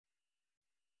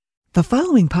The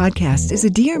following podcast is a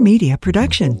Dear Media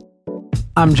production.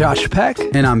 I'm Josh Peck.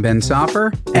 And I'm Ben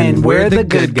Soffer. And we're the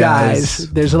good guys.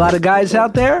 There's a lot of guys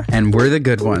out there. And we're the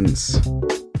good ones.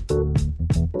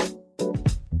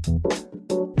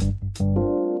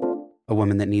 A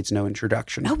woman that needs no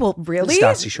introduction. Oh, well, really?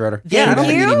 Stassi Schroeder. Yeah, I don't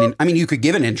think you need you could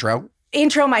give an intro.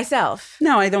 Intro myself.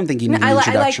 No, I don't think you need an I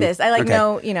introduction. like this. I like okay.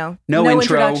 no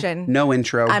introduction. No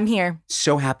intro. I'm here.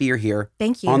 So happy you're here.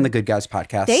 Thank you. On the Good Guys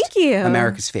podcast. Thank you.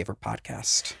 America's favorite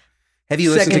podcast. Have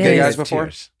you listened to Good Guys before?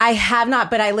 I have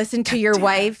not, but I listen to your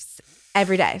wife's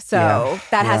every day. So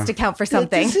that has to count for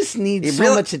something. Does this need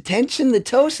so much attention? The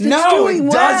toast is No, doing it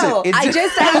well. doesn't. I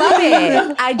love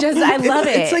it. I love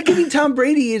it. It's like giving Tom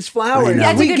Brady his flowers.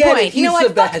 That's we a good get point. It. You know He's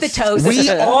what? the Fuck the best. toast. We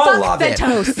all Fuck love the it.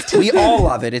 toast. We all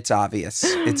love it. It's obvious.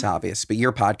 It's obvious. But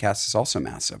your podcast is also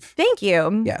massive. Thank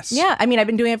you. Yes. Yeah. I mean, I've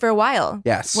been doing it for a while.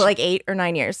 Yes. Well, like 8 or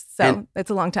 9 years. So it's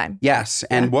a long time. Yes.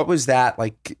 And what was that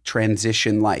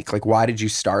transition like? Like, why did you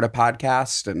start a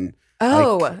podcast? And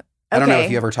I don't know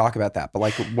if you ever talk about that,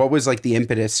 but what was the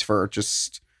impetus for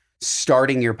just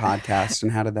starting your podcast,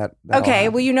 and how did that okay.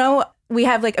 Well, we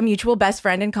have a mutual best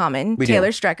friend in common,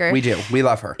 Taylor Strecker. We do. We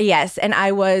love her. Yes. And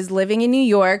I was living in New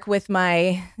York with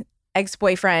my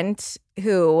ex-boyfriend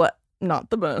who,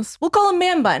 not the best. We'll call him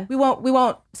Man Bun. We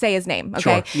won't say his name.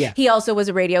 Okay. Sure. Yeah. He also was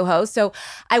a radio host. So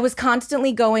I was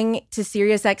constantly going to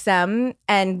Sirius XM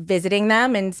and visiting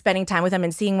them and spending time with them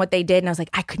and seeing what they did. And I was like,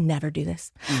 I could never do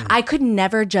this. I could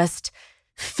never just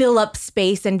fill up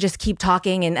space and just keep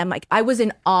talking. And I was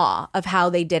in awe of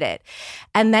how they did it.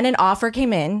 And then an offer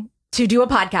came in to do a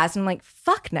podcast. And I'm like,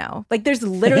 fuck no. There's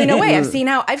literally no way. I've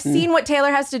seen what Taylor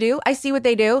has to do. I see what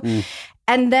they do.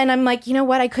 And then I'm like, you know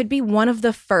what? I could be one of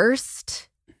the first,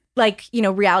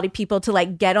 reality people to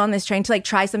get on this train, to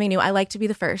try something new. I like to be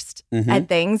the first at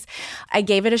things. I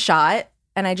gave it a shot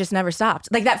and I just never stopped.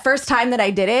 That first time that I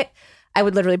did it, I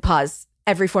would literally pause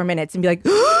every 4 minutes and be like,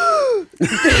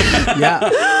 yeah.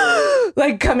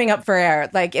 Coming up for air,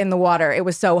 in the water. It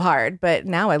was so hard, but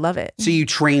now I love it. So you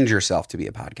trained yourself to be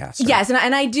a podcaster. Yes.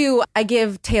 And I do. I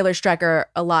give Taylor Strecker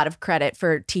a lot of credit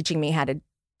for teaching me how to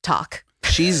talk.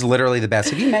 She's literally the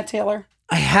best. Have you met Taylor?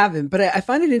 I haven't, but I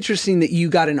find it interesting that you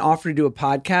got an offer to do a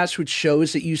podcast, which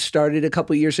shows that you started a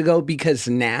couple years ago, because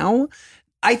now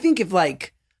I think if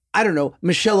I don't know,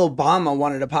 Michelle Obama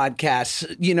wanted a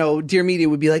podcast, Dear Media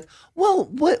would be like, well,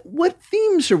 what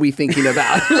themes are we thinking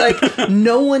about?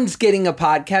 No one's getting a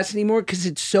podcast anymore because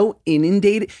it's so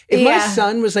inundated. If my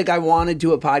son was like, I want to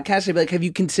do a podcast, I'd be like, have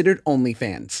you considered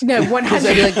OnlyFans? No, 100%. Because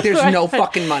I'd be like, there's no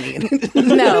fucking money in it.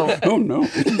 No. Oh, no.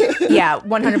 Yeah,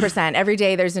 100%. Every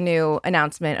day there's a new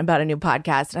announcement about a new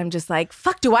podcast. And I'm just like,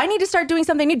 fuck, do I need to start doing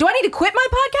something new? Do I need to quit my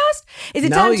podcast? Is it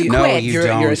time to quit? No, you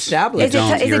don't. You're established. Is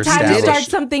it time to start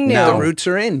something new? No. The roots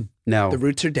are in. No. The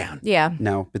roots are down. Yeah.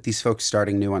 No, but these folks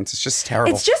starting new ones, it's just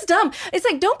terrible. It's just dumb. It's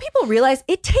don't people realize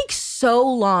it takes so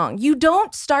long? You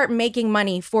don't start making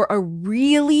money for a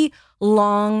really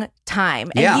long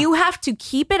time. And you have to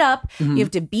keep it up. You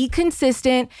have to be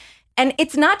consistent. And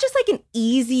it's not just an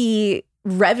easy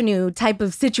revenue type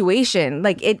of situation.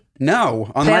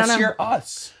 No, unless you're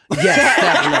us. Yes,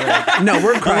 definitely. No,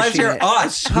 we're crushing Unless you're it.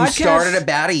 us, who started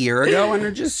about a year ago and are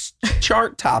just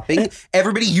chart topping.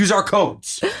 Everybody use our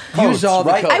codes. Use all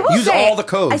the codes. I will use say, all the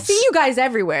codes. I see you guys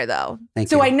everywhere, though. Thank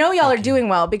so you. I know y'all are doing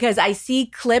well because I see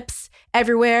clips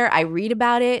everywhere. I read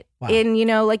about it in,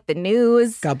 the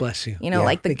news. God bless you.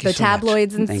 The Thank you so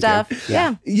tabloids and Thank stuff. you.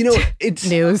 Yeah. It's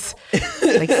News.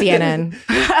 CNN.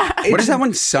 What is that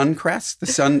one? Suncrest?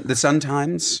 The Sun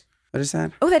Times? What is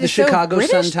that? Oh, that the is so Chicago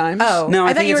British? Sun-Times? Oh, No, I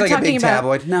thought think you it's were a talking big about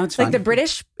tabloid. No, it's fine. the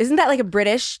British. Isn't that a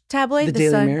British tabloid? The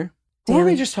Daily Sun? Mirror. What were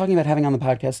we just talking about having on the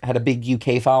podcast? Had a big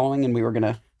UK following and we were going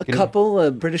to...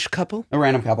 A British couple. A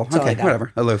random couple. all I Okay, got.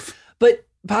 whatever. Aloof. But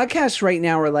podcasts right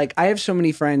now are I have so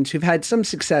many friends who've had some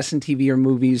success in TV or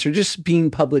movies or just being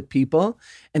public people,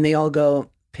 and they all go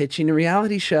pitching a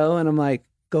reality show, and I'm like,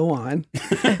 go on.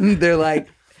 And they're like,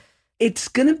 it's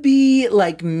going to be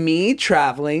me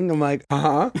traveling. I'm like,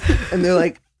 And they're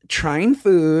like, trying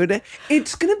food.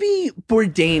 It's going to be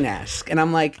Bourdain-esque. And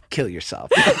I'm like, kill yourself.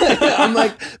 I'm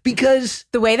like, because...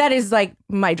 The way that is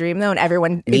my dream, though, and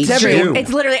everyone... Me it's too.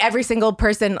 It's literally every single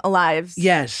person alive's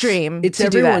dream. It's to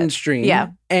do that. everyone's dream. Yeah.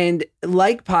 And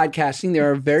like podcasting,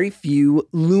 there are very few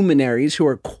luminaries who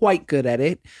are quite good at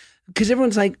it, because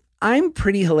everyone's like, I'm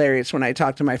pretty hilarious when I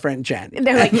talk to my friend Jen.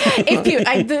 They're like,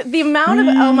 the amount of,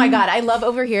 oh my God, I love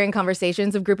overhearing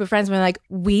conversations of group of friends when they're like,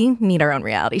 we need our own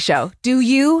reality show. Do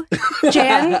you,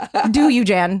 Jan? Need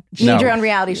No. your own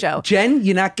reality show? Jen,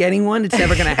 you're not getting one. It's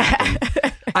never going to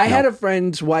happen. I had a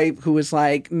friend's wife who was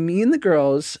like, me and the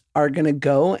girls are going to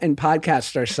go and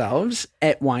podcast ourselves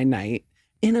at wine night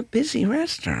in a busy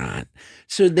restaurant.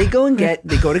 So they go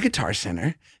to Guitar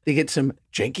Center. They get some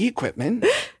janky equipment.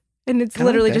 And it's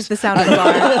literally just the sound of the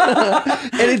bar.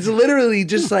 And it's literally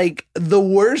just like the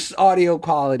worst audio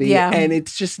quality. Yeah. And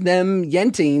it's just them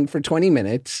yenting for 20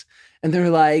 minutes. And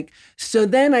they're like, so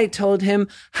then I told him,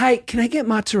 hi, can I get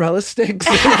mozzarella sticks?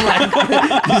 I'm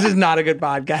like, this is not a good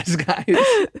podcast,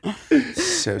 guys.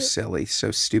 So silly, so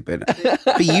stupid.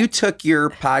 But you took your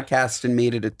podcast and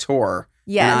made it a tour.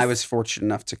 Yes. And I was fortunate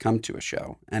enough to come to a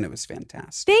show, and it was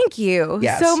fantastic. Thank you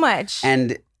so much.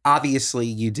 And obviously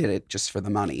you did it just for the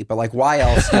money, but like, why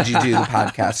else did you do the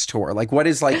podcast tour? Like, what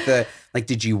is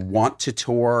did you want to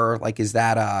tour? Like, is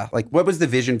that what was the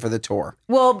vision for the tour?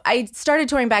 Well, I started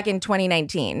touring back in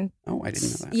 2019. Oh, I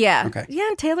didn't know that. Yeah. Okay. Yeah,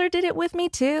 and Taylor did it with me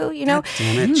too, you know. God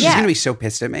damn it. She's going to be so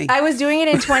pissed at me. I was doing it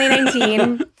in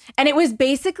 2019 and it was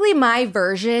basically my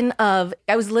version of,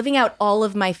 I was living out all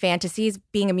of my fantasies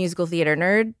being a musical theater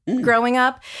nerd growing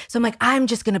up. So I'm like, I'm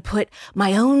just going to put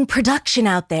my own production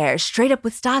out there straight up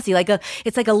with Stassi.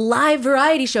 It's like a live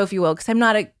variety show, if you will, because I'm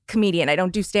not a comedian. I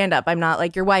don't do stand-up. I'm not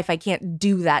like your wife. I can't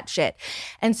do that shit.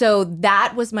 And so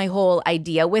that was my whole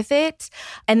idea with it.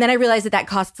 And then I realized that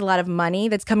costs a lot of money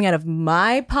that's coming out of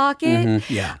my pocket.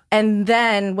 Mm-hmm. Yeah. And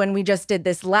then when we just did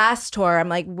this last tour, I'm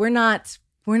like, we're not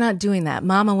doing that.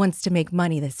 Mama wants to make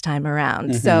money this time around.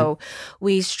 Mm-hmm. So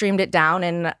we streamed it down,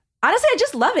 and honestly, I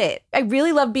just love it. I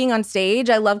really love being on stage.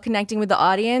 I love connecting with the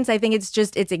audience. I think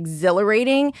it's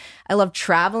exhilarating. I love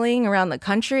traveling around the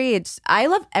country. I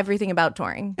love everything about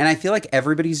touring. And I feel like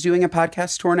everybody's doing a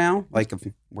podcast tour now. Like,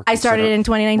 I started in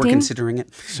 2019. We're considering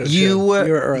it. So you were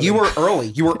early. You were early.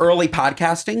 You were early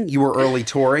podcasting. You were early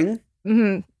touring.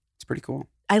 Mm-hmm. It's pretty cool.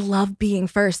 I love being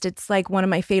first. It's like one of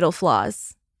my fatal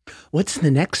flaws. What's the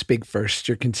next big first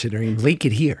you're considering? Link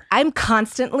it here. I'm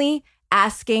constantly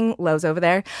asking Lo's over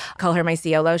there. I call her my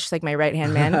COO. She's like my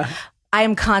right-hand man. I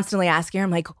am constantly asking her,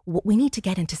 I'm like, we need to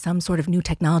get into some sort of new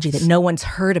technology that no one's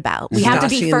heard about. We have to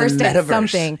be first at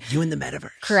something. You in the metaverse.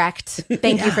 Correct.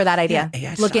 Thank you for that idea.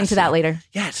 Yeah, Look into that later.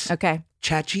 Yes. Okay.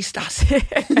 ChatGPT Stassi.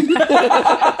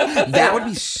 That would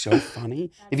be so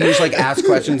funny if you just like ask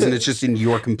questions and it's just in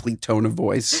your complete tone of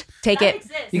voice. Take that it.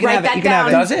 exists. You can Write have that it. You can have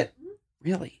it. down. Does it?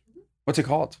 Really? What's it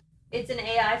called? It's an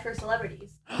AI for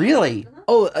celebrities. Really?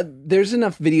 Oh, there's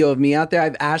enough video of me out there.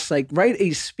 I've asked, like, write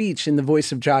a speech in the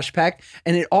voice of Josh Peck,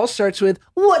 and it all starts with,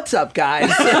 "What's up, guys?"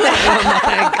 And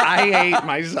I'm like, I hate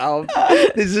myself.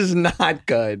 This is not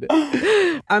good.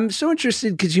 I'm so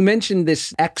interested because you mentioned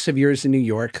this ex of yours in New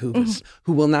York who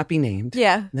will not be named.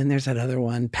 Yeah. And then there's that other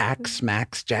one, Pax,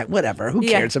 Max, Jack, whatever. Who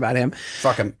cares about him?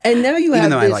 Fuck him. And now you Even have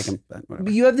though this, I like him. But whatever.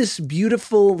 you have this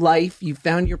beautiful life. You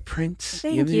found your prince.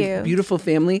 Thank have you. this beautiful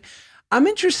family. I'm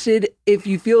interested if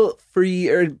you feel free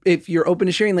or if you're open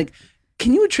to sharing, like,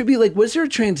 can you attribute, like, was there a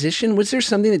transition? Was there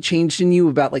something that changed in you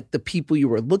about, like, the people you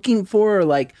were looking for? Or,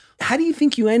 like, how do you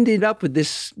think you ended up with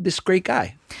this great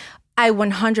guy? I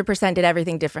 100% did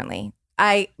everything differently.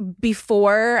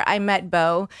 Before I met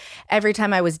Beau, every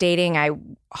time I was dating, I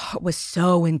was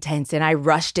so intense and I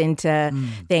rushed into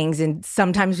things. And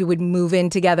sometimes we would move in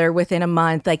together within a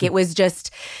month. Like, it was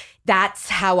just... That's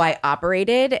how I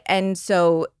operated. And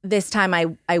so this time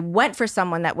I went for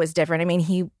someone that was different. I mean,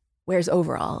 he wears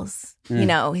overalls, you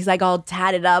know, he's like all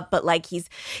tatted up, but like he's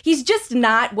just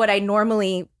not what I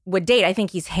normally would date. I think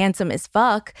he's handsome as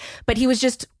fuck, but he was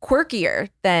just quirkier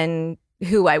than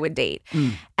who I would date.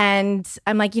 And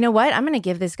I'm like, you know what? I'm going to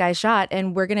give this guy a shot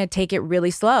and we're going to take it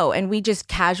really slow. And we just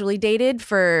casually dated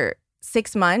for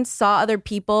 6 months, saw other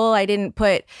people. I didn't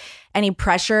put any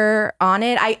pressure on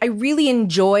it. I really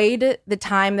enjoyed the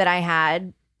time that I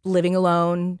had living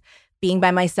alone, being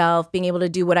by myself, being able to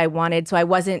do what I wanted. So I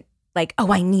wasn't like,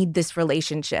 oh, I need this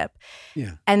relationship.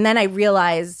 Yeah. And then I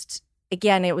realized,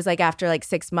 again, it was like after like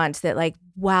 6 months that like,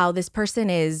 wow, this person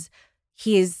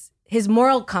his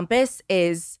moral compass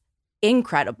is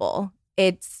incredible.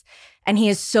 And he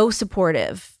is so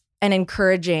supportive and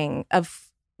encouraging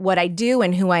of what I do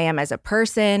and who I am as a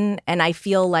person. And I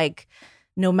feel like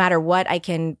no matter what, I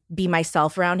can be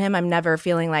myself around him. I'm never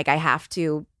feeling like I have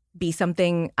to be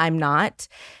something I'm not.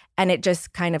 And it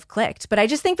just kind of clicked. But I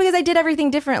just think because I did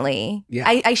everything differently,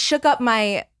 I shook up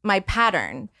my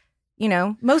pattern. You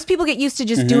know, most people get used to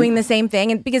just doing the same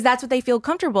thing, and because that's what they feel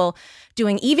comfortable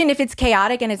doing. Even if it's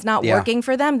chaotic and it's not working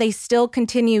for them, they still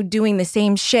continue doing the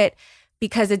same shit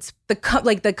because it's the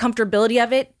comfortability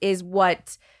of it is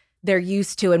what they're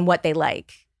used to and what they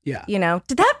like. Yeah. You know,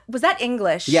 was that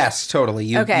English? Yes, totally.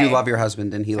 You love your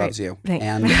husband and he loves you.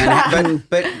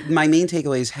 But my main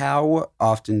takeaway is, how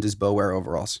often does Beau wear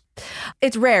overalls?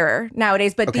 It's rarer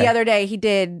nowadays, but the other day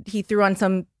he threw on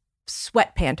some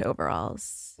sweatpant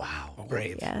overalls. Wow,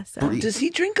 brave. Yeah. So. Does he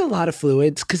drink a lot of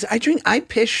fluids? Because I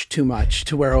pish too much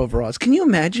to wear overalls. Can you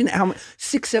imagine how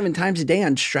 6-7 times a day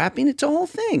unstrapping? It's a whole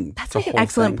thing. That's like an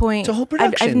excellent point. It's a whole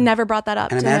production. I've never brought that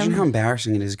up. And to imagine him. how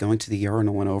embarrassing it is going to the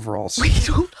urinal in overalls.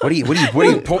 What do you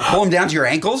pull them down to your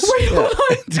ankles?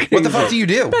 What the fuck do you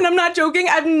do? And I'm not joking.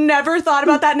 I've never thought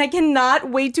about that, and I cannot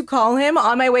wait to call him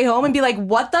on my way home and be like,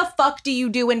 "What the fuck do you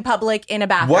do in public in a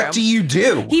bathroom? What do you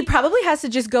do?" He probably has to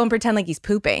just go and pretend like he's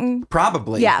pooping.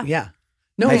 Probably. Yeah. Yeah.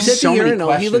 No, he's at the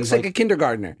urinal. He looks like a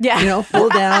kindergartner. Yeah. You know, full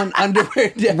down, underwear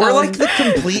down. We're like the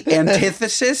complete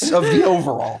antithesis of the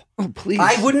overall. Oh, please.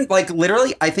 I wouldn't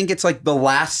literally, I think it's like the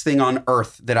last thing on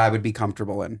earth that I would be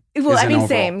comfortable in. Well, I mean,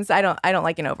 same. I don't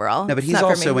like an overall. No, but he's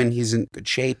also he's in good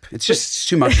shape. It's just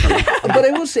too much for me. But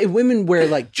I will say, women wear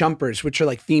like jumpers, which are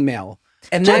like female.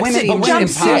 And that seems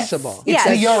impossible. It's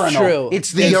the urinal. True.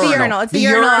 It's the urinal. It's the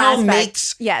urinal aspect.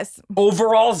 Makes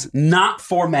overalls not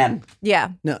for men. Yeah.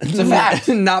 No, it's a fact.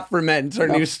 Not for men. It's our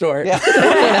new store. Yeah.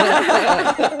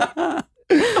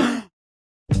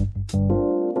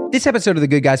 This episode of the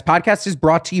Good Guys podcast is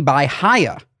brought to you by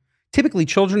Hiya. Typically,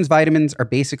 children's vitamins are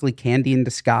basically candy in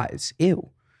disguise. Ew.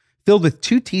 Filled with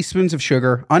 2 teaspoons of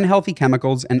sugar, unhealthy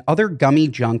chemicals, and other gummy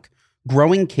junk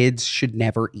growing kids should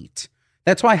never eat.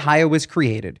 That's why Hiya was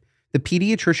created, the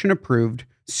pediatrician-approved,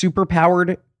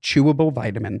 super-powered, chewable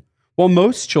vitamin. While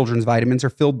most children's vitamins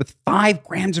are filled with 5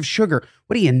 grams of sugar,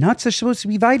 what are you, nuts? They're supposed to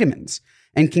be vitamins,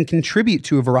 and can contribute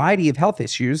to a variety of health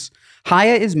issues.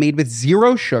 Hiya is made with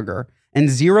 0 sugar and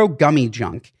 0 gummy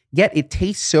junk, yet it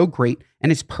tastes so great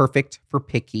and is perfect for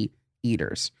picky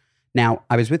eaters. Now,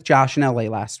 I was with Josh in LA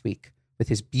last week with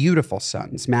his beautiful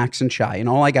sons, Max and Shai, and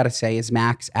all I gotta say is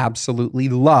Max absolutely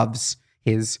loves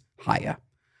his Hiya.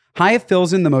 Hiya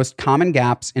fills in the most common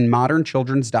gaps in modern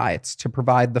children's diets to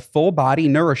provide the full body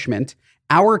nourishment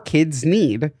our kids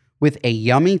need with a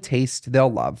yummy taste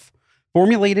they'll love.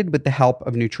 Formulated with the help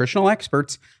of nutritional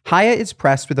experts, Hiya is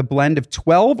pressed with a blend of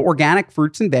 12 organic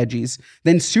fruits and veggies,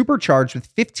 then supercharged with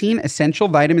 15 essential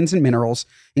vitamins and minerals,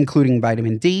 including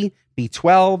vitamin D,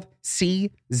 B12, C,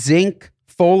 zinc,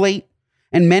 folate,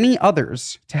 and many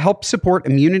others to help support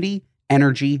immunity,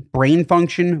 energy, brain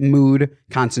function, mood,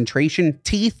 concentration,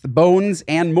 teeth, bones,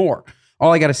 and more.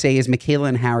 All I got to say is Michaela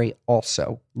and Harry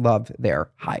also love their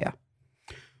Hiya.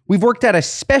 We've worked out a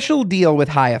special deal with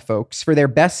Hiya, folks, for their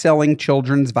best-selling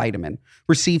children's vitamin.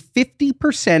 Receive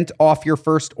 50% off your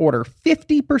first order.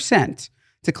 50%.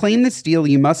 To claim this deal,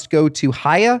 you must go to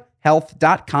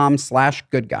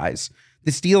hiyahealth.com/goodguys.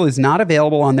 This deal is not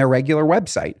available on their regular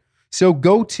website. So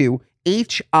go to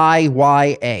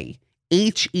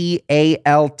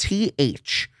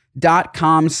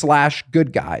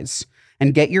hiyahealth.com/goodguys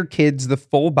and get your kids the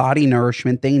full body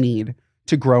nourishment they need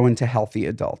to grow into healthy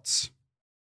adults.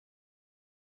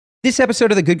 This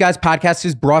episode of the Good Guys podcast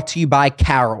is brought to you by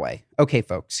Caraway. Okay,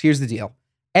 folks, here's the deal.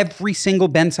 Every single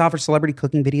Ben Soffer celebrity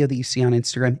cooking video that you see on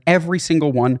Instagram, every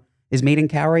single one is made in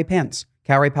Caraway pans,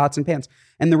 Caraway pots and pans.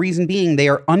 And the reason being, they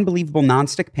are unbelievable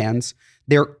nonstick pans.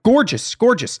 They're gorgeous,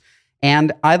 gorgeous.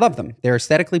 And I love them. They're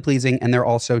aesthetically pleasing, and they're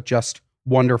also just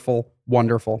wonderful,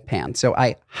 wonderful pans. So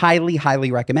I highly,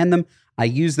 highly recommend them. I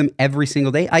use them every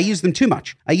single day. I use them too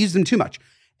much.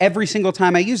 Every single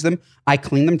time I use them, I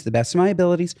clean them to the best of my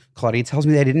abilities. Claudia tells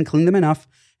me that I didn't clean them enough,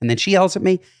 and then she yells at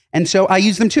me. And so I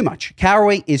use them too much.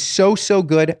 Caraway is so, so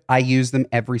good. I use them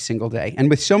every single day. And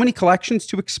with so many collections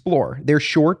to explore, there's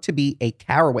sure to be a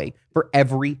Caraway for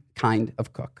every kind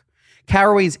of cook.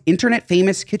 Caraway's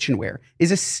internet-famous kitchenware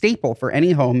is a staple for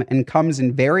any home and comes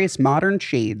in various modern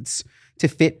shades to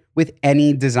fit with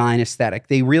any design aesthetic.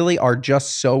 They really are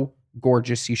just so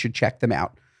gorgeous. You should check them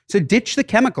out. So ditch the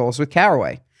chemicals with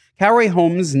Caraway. Caraway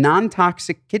Home's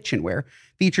non-toxic kitchenware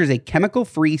features a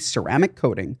chemical-free ceramic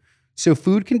coating, so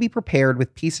food can be prepared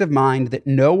with peace of mind that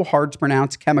no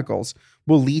hard-to-pronounce chemicals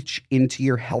will leach into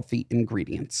your healthy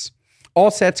ingredients. All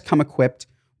sets come equipped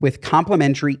with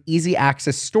complimentary,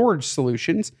 easy-access storage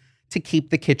solutions to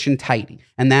keep the kitchen tidy.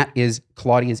 And that is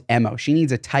Claudia's MO. She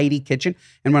needs a tidy kitchen.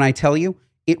 And when I tell you,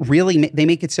 they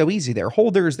make it so easy. There are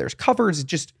holders, there's covers,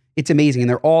 it's amazing. And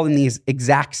they're all in the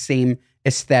exact same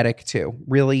aesthetic too.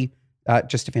 Really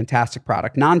just a fantastic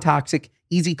product. Non-toxic,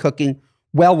 easy cooking,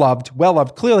 well-loved.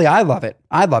 Clearly, I love it.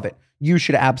 You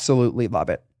should absolutely love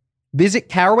it. Visit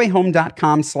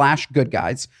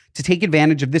carawayhome.com/goodguys to take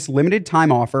advantage of this limited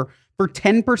time offer for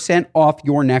 10% off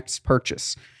your next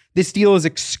purchase. This deal is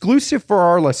exclusive for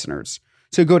our listeners.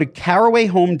 So go to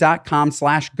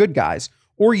carawayhome.com/goodguys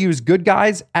or use Good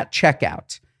Guys at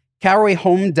checkout.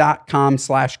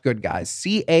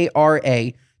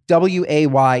 carawayhome.com/goodguys.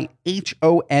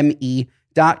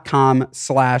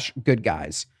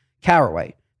 carawayhome.com/goodguys.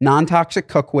 Caraway, non-toxic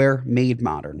cookware made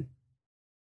modern.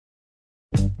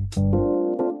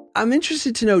 I'm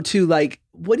interested to know too, like,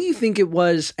 what do you think it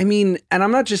was? I mean, and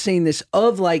I'm not just saying this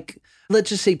of like, let's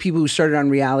just say people who started on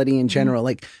reality in general,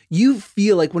 like you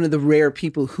feel like one of the rare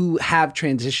people who have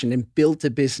transitioned and built a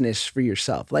business for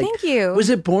yourself. Like, thank you. Was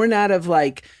it born out of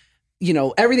like, you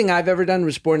know, everything I've ever done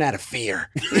was born out of fear.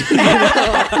 You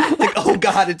know? Like, oh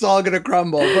God, it's all going to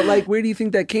crumble. But like, where do you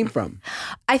think that came from?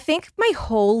 I think my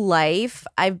whole life,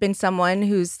 I've been someone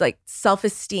whose like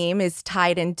self-esteem is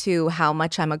tied into how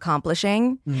much I'm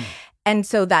accomplishing. And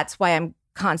so that's why I'm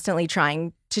constantly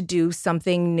trying to do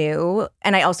something new.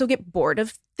 And I also get bored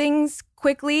of things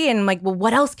quickly. And I'm like, well,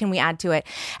 what else can we add to it?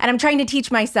 And I'm trying to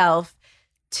teach myself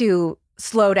to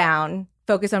slow down,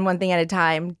 focus on one thing at a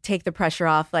time, take the pressure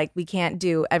off. Like, we can't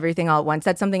do everything all at once.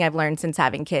 That's something I've learned since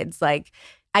having kids. Like,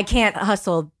 I can't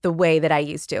hustle the way that I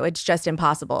used to. It's just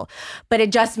impossible. But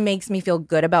it just makes me feel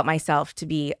good about myself to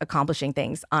be accomplishing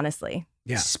things, honestly.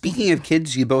 Yeah. Speaking of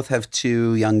kids, you both have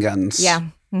two young guns. Yeah.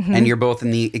 Mm-hmm. And you're both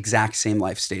in the exact same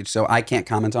life stage. So I can't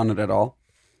comment on it at all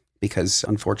because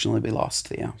unfortunately we lost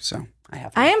Theo. So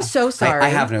I am so sorry. I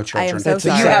have no children. I am so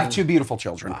sorry. You have two beautiful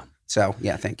children. Wow. So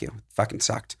yeah, thank you. Fucking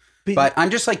sucked. But I'm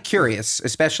just like curious,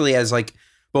 especially as like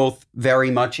both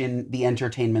very much in the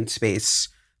entertainment space,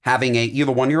 you have a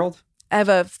 1-year-old? I have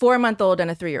a 4-month-old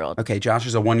and a 3-year-old. Okay, Josh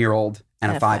is a 1-year-old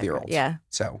and a 5-year-old. Yeah.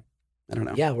 So I don't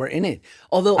know. Yeah, we're in it.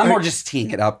 Although I'm more just teeing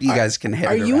it up. You guys can hit it.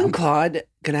 Are you around. and Claude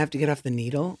going to have to get off the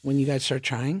needle when you guys start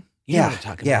trying? You know what I'm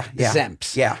talking about. The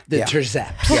Zemps. The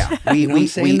Terzeps. Yeah. You know what I'm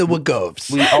saying? The Wagovs.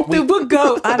 The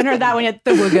Wagovs. I haven't heard that one yet.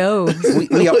 The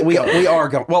Wagovs. We are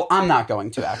going. Well, I'm not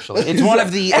going to actually. It's one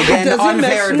of the, again,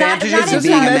 unfair advantages of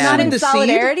being a man. Not in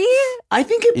solidarity? I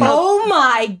think it. Oh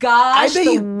my gosh.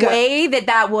 Way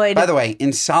that would. By the way,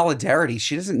 in solidarity,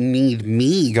 she doesn't need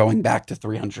me going back to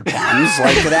 300 pounds.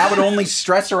 Like, that would only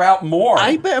stress her out more.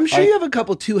 I'm sure you have a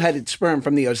couple 2-headed sperm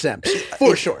from the Ozemps.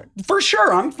 For sure. For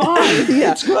sure. I'm fine.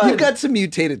 Yeah. It's good. You've got some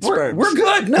mutated sperms. We're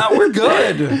good. No, we're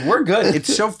good. We're good.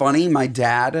 It's so funny. My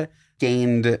dad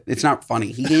it's not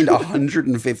funny. He gained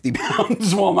 150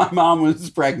 pounds while my mom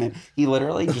was pregnant. He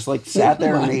literally just like sat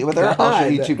there and ate with her. I'll show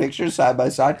you 2 pictures side by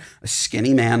side. A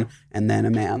skinny man and then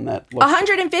a man that looked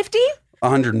 150?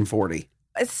 140.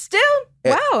 Still?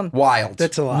 Wow. Wild.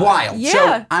 That's a lot. Wild.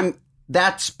 Yeah. So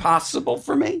that's possible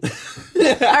for me. All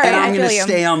right, and I'm going to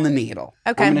stay on the needle.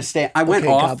 Okay. I'm going to stay. I went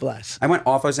off. God bless. I went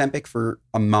off Ozempic for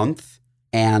a month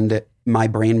and my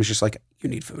brain was just like, you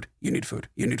need food. You need food.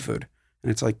 You need food.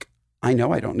 And it's like, I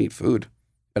know I don't need food,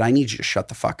 but I need you to shut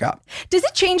the fuck up. Does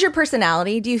it change your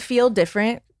personality? Do you feel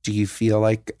different? Do you feel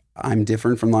like I'm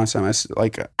different from last time?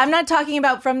 I'm not talking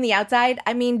about from the outside.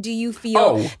 I mean, do you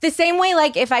feel the same way?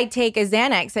 Like if I take a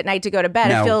Xanax at night to go to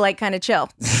bed, I feel like kind of chill.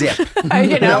 Zip.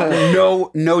 You know?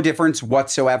 No difference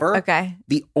whatsoever. Okay.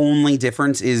 The only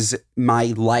difference is my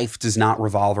life does not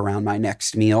revolve around my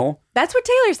next meal. That's what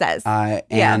Taylor says.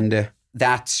 And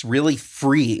that's really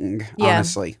freeing,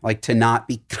 honestly. Like to not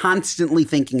be constantly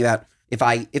thinking that if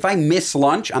I miss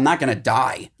lunch, I'm not going to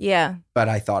die. Yeah. But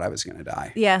I thought I was going to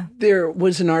die. Yeah. There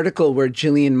was an article where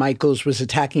Jillian Michaels was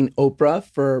attacking Oprah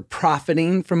for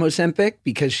profiting from Ozempic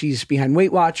because she's behind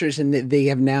Weight Watchers, and they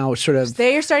have now sort of...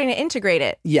 They are starting to integrate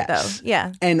it. Yes. Though.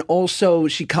 Yeah. And also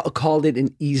she called it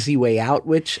an easy way out,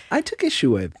 which I took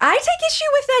issue with. I take issue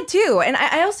with that too. And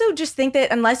I also just think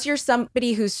that unless you're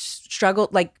somebody who's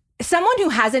struggled, like someone who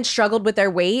hasn't struggled with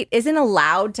their weight isn't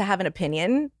allowed to have an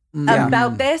opinion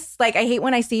about this. Like, I hate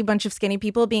when I see a bunch of skinny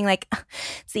people being like,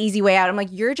 it's the easy way out. I'm like,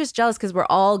 you're just jealous because we're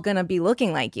all going to be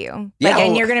looking like you. Like,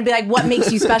 and you're going to be like, what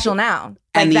makes you special now?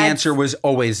 Like, and the answer was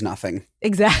always nothing.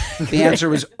 Exactly. The answer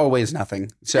was always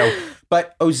nothing. So,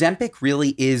 but Ozempic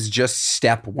really is just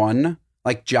step one.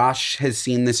 Like, Josh has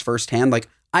seen this firsthand. Like,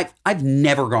 I've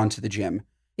never gone to the gym.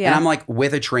 Yeah. And I'm like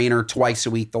with a trainer twice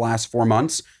a week the last 4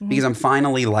 months because I'm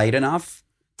finally light enough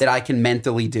that I can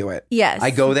mentally do it. Yes. I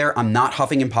go there. I'm not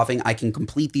huffing and puffing. I can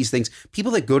complete these things.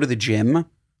 People that go to the gym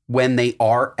when they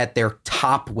are at their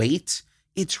top weight,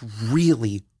 it's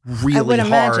really, really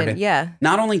hard. Imagine,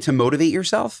 not only to motivate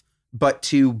yourself, but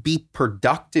to be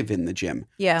productive in the gym.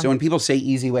 Yeah. So when people say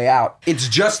easy way out, it's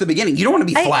just the beginning. You don't want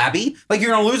to be flabby. Like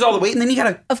you're going to lose all the weight and then you got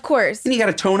to... Of course. Then you got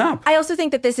to tone up. I also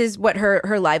think that this is what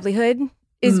her livelihood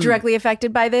is directly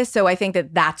affected by this. So I think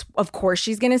that's, of course,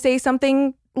 she's going to say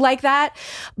something like that.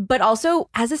 But also,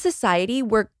 as a society,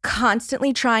 we're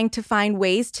constantly trying to find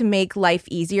ways to make life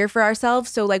easier for ourselves.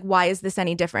 So like, why is this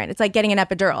any different? It's like getting an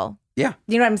epidural. Yeah.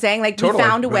 You know what I'm saying? Like Totally. we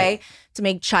found a way to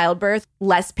make childbirth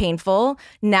less painful.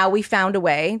 Now we found a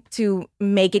way to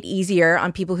make it easier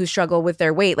on people who struggle with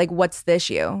their weight. Like, what's the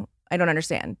issue? I don't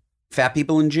understand. Fat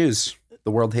people and Jews.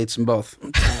 The world hates them both.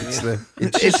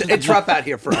 It's rough out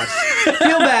here for us.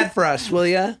 Feel bad for us, will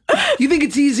ya? You think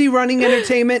it's easy running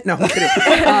entertainment? No, I'm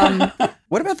kidding.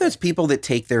 What about those people that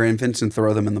take their infants and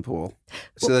throw them in the pool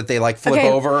so that they like flip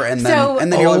over and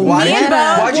then you're like,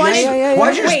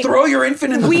 why'd you just throw your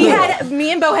infant in the pool?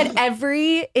 Me and Bo had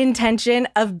every intention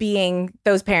of being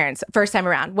those parents first time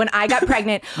around. When I got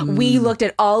pregnant, we looked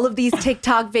at all of these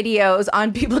TikTok videos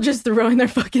on people just throwing their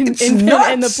fucking infant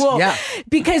in the pool. Yeah.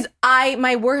 Because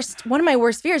one of my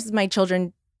worst fears is my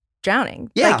children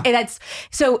drowning. Yeah.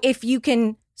 So if you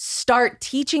can start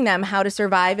teaching them how to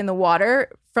survive in the water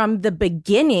from the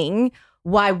beginning,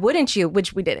 why wouldn't you?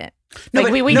 Which we didn't.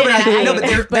 But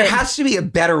there has to be a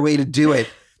better way to do it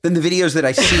than the videos that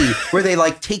I see where they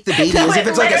like take the baby as if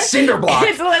it's like a cinder block.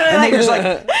 It's literally and they just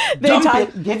like dump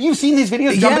it. Have you seen these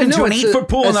videos? Dump it into an 8-foot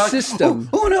pool and system.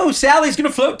 Oh no, Sally's going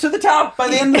to float to the top by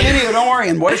the end of the video. Don't worry.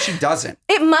 And what if she doesn't?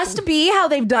 It must be how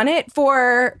they've done it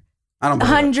for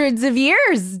hundreds of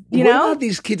years, you what know? about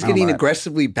these kids getting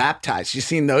aggressively baptized? You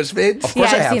seen those vids? Of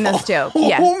course I have. I've seen those too.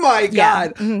 Yeah. Oh my God. Yeah.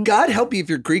 Mm-hmm. God help you if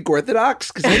you're Greek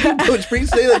Orthodox. Because I think those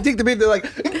priests, they like take the baby, they're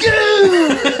like,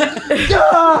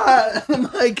 God. I'm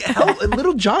like, help.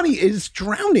 Little Johnny is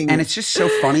drowning. And it's just so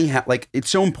funny how like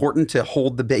it's so important to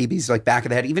hold the baby's like back of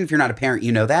the head. Even if you're not a parent,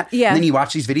 you know that. Yeah. And then you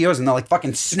watch these videos and they're like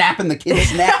fucking snapping the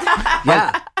kid's neck.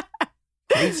 Yeah.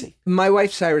 Crazy. My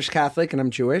wife's Irish Catholic and I'm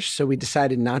Jewish, so we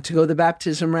decided not to go the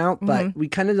baptism route, but we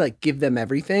kind of like give them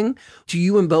everything. Do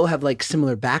you and Bo have like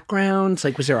similar backgrounds?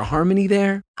 Like, was there a harmony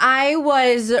there? I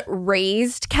was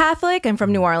raised Catholic. I'm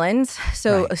from New Orleans,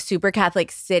 so a super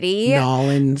Catholic city.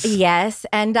 Nolans. Yes,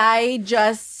 and I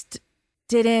just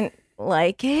didn't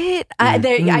like it.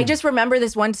 I just remember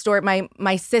this one story.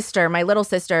 My sister, my little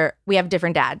sister, we have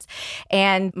different dads,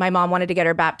 and my mom wanted to get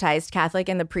her baptized Catholic,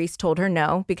 and the priest told her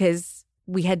no because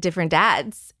we had different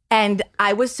dads. And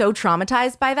I was so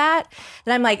traumatized by that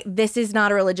I'm like, this is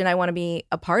not a religion I want to be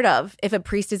a part of. If a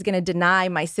priest is going to deny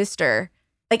my sister,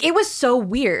 like it was so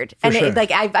weird.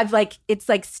 I've like, it's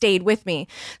like stayed with me.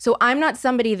 So I'm not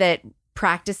somebody that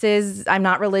practices. I'm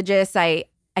not religious. I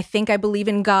think I believe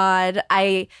in God.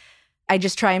 I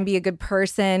just try and be a good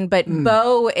person. But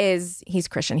Bo he's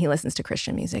Christian. He listens to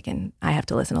Christian music and I have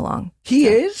to listen along. He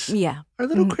is? Yeah. Our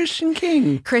little Christian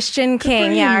king. Christian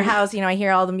king. Yeah, our house, I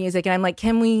hear all the music and I'm like,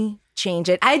 can we change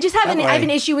it? I just have I have an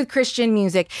issue with Christian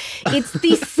music. It's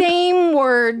the same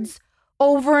words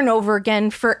over and over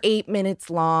again for 8 minutes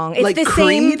long. It's like the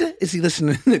Creed? Same. Is he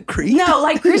listening to Creed? No,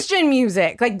 like Christian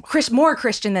music. Like more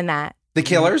Christian than that. The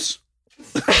Killers.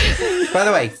 By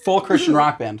the way, full Christian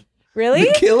rock band. Really?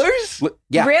 The Killers?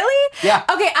 Yeah. Really? Yeah.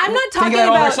 Okay, I'm not talking Think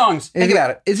about all their songs. Think about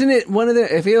it. Isn't it one of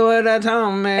the, if you would have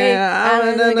told me,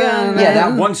 Yeah,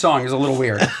 that one song is a little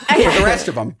weird. But the rest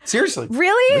of them, seriously.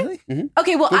 Really? Mm-hmm.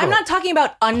 Okay, well, I'm not talking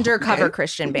about undercover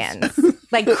Christian bands.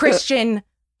 Like Christian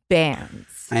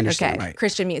bands. I understand. Okay, right.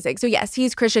 Christian music. So yes,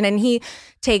 he's Christian and he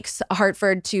takes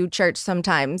Hartford to church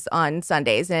sometimes on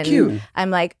Sundays. And Cute. I'm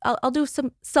like, I'll do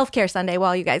some self-care Sunday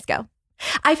while you guys go.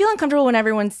 I feel uncomfortable when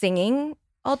everyone's singing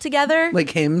all together. Like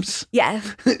hymns? Yeah.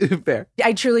 Fair.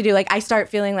 I truly do. Like I start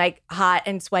feeling like hot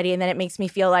and sweaty and then it makes me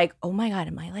feel like, oh my God,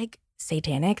 am I like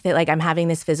satanic? That like I'm having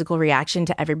this physical reaction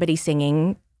to everybody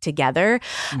singing together.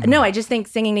 No, I just think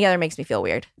singing together makes me feel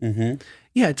weird. Mm-hmm.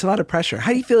 Yeah, it's a lot of pressure.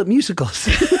 How do you feel at musicals?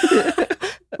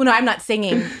 Well, no, I'm not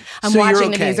singing. I'm So you're watching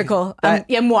the okay. musical.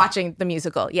 I'm watching the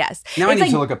musical, yes. Now I It's need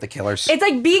like, to look up the Killers. It's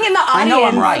like being in the audience.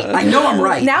 I know I'm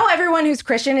right. Now everyone who's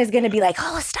Christian is going to be like,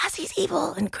 oh, Stassi's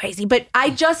evil and crazy. But I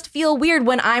just feel weird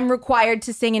when I'm required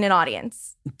to sing in an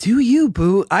audience. Do you,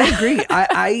 boo? I agree.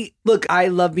 I look, I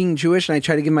love being Jewish and I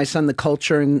try to give my son the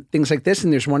culture and things like this.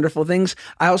 And there's wonderful things.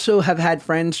 I also have had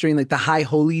friends during like the high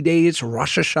holy days,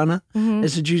 Rosh Hashanah,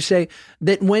 as the Jews say,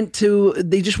 that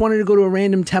they just wanted to go to a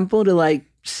random temple to like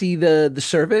see the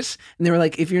service. And they were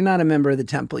like, if you're not a member of the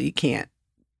temple, you can't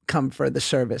come for the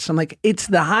service. I'm like, it's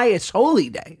the highest holy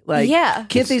day. Like, Yeah.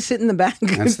 can't they sit in the back?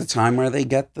 That's the time where they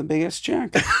get the biggest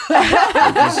check.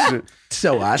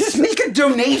 So us. Just make a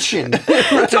donation.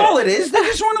 That's all it is. They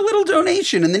just want a little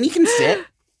donation, and then you can sit.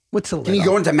 What's a little? Can you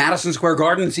go into Madison Square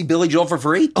Garden and see Billy Joel for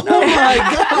free? Oh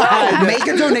my God. Make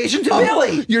a donation to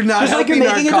Billy. You're not Just like helping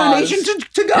you're making our a cause. donation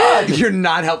to God. You're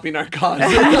not helping our cause.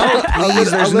 Please,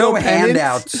 there's no penance,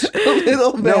 handouts. A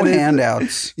little No penance.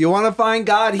 handouts. You want to find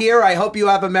God here? I hope you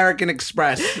have American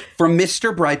Express. From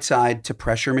Mr. Brightside to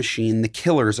Pressure Machine, the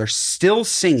Killers are still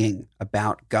singing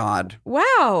about God.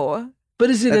 Wow. But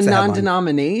is it That's a the headline.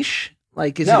 non-denomination?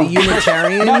 Like, is No. it a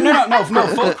Unitarian? No,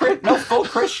 full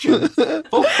Christian.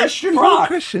 Full Christian rock.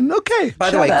 Christian. Okay. By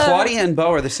the way, Claudia and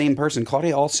Bo are the same person.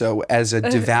 Claudia also, as a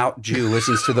devout Jew,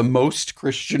 listens to the most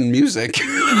Christian music.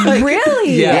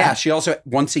 Really? Yeah. She also,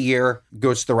 once a year,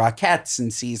 goes to the Rockettes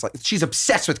and sees, like, she's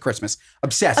obsessed with Christmas.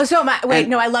 Obsessed. Oh, so am I. Wait,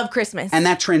 no, I love Christmas. And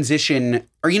that transition,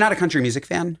 are you not a country music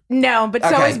fan? No, but so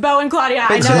Okay. is Bo and Claudia.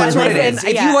 But I know so that's that what it listen, is.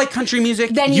 If yeah. you like country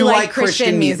music, Then you like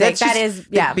Christian music. That's That just- is-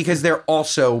 yeah. Because they're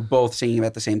also both singing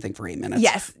about the same thing for 8 minutes.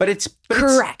 Yes. But it's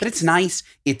Correct. But it's nice.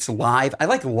 It's live. I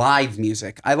like live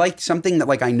music. I like something that,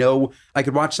 like, I know I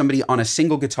could watch somebody on a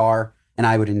single guitar and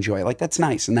I would enjoy. Like, that's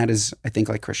nice. And that is, I think,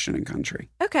 like Christian and country.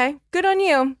 Okay. Good on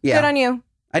you. Yeah. Good on you.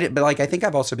 But like, I think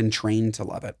I've also been trained to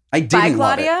love it. I didn't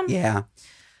love Claudia? it. Yeah.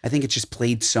 I think it's just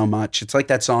played so much. It's like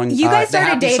that song. You guys the started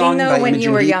Happy dating Song by though when Imogen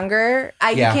you were Heap. younger.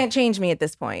 You Yeah. can't change me at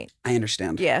this point. I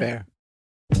understand. Yeah. Fair.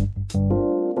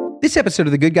 This episode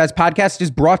of the Good Guys podcast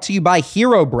is brought to you by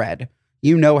Hero Bread.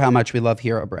 You know how much we love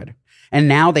Hero Bread. And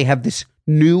now they have this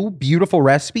new, beautiful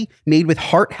recipe made with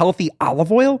heart-healthy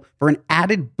olive oil for an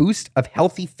added boost of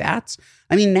healthy fats.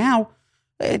 I mean, now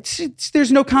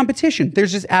there's no competition.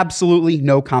 There's just absolutely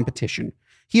no competition.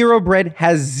 Hero Bread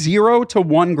has 0 to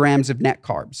 1 grams of net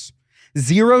carbs,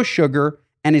 0 sugar,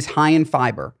 and is high in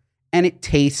fiber. And it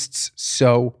tastes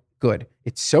so good.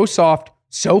 It's so soft,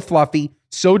 so fluffy,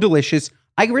 so delicious.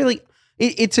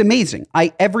 It's amazing.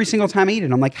 Every single time I eat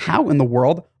it, I'm like, how in the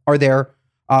world are there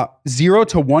 0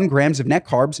 to 1 grams of net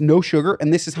carbs, no sugar,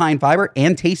 and this is high in fiber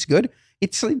and tastes good?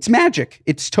 It's magic.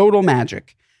 It's total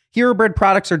magic. Hero Bread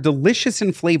products are delicious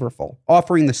and flavorful,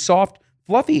 offering the soft,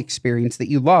 fluffy experience that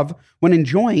you love when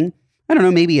enjoying, I don't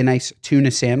know, maybe a nice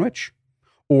tuna sandwich,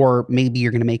 or maybe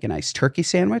you're going to make a nice turkey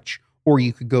sandwich, or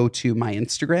you could go to my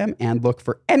Instagram and look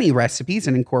for any recipes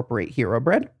and incorporate Hero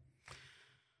Bread.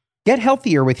 Get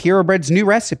healthier with Hero Bread's new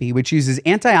recipe, which uses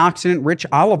antioxidant-rich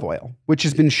olive oil, which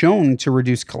has been shown to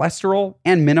reduce cholesterol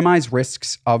and minimize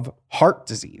risks of heart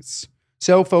disease.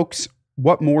 So, folks,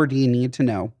 what more do you need to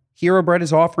know? Hero Bread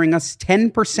is offering us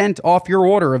 10% off your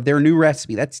order of their new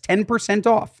recipe. That's 10%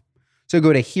 off. So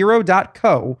go to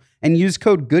hero.co and use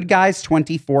code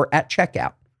GoodGuys24 at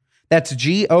checkout. That's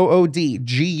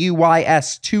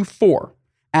GOODGUYS24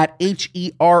 at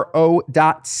HERO.co.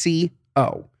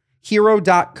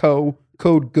 Hero.co,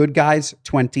 code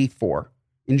GoodGuys24.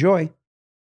 Enjoy.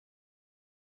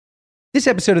 This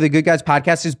episode of the Good Guys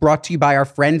podcast is brought to you by our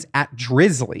friends at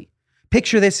Drizzly.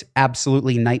 Picture this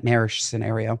absolutely nightmarish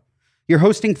scenario. You're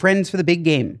hosting friends for the big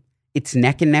game. It's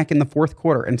neck and neck in the fourth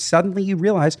quarter, and suddenly you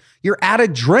realize you're out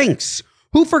of drinks.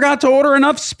 Who forgot to order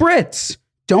enough spritz?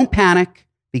 Don't panic,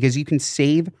 because you can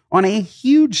save on a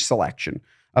huge selection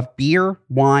of beer,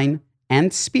 wine,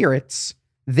 and spirits.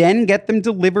 Then get them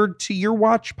delivered to your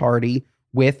watch party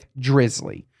with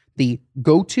Drizzly, the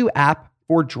go-to app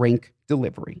for drink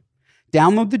delivery.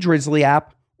 Download the Drizzly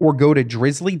app or go to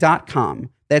drizzly.com.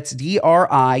 That's DRIZLY.com.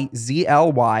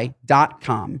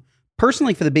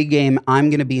 Personally, for the big game, I'm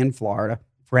going to be in Florida.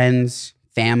 Friends,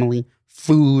 family,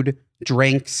 food,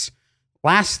 drinks.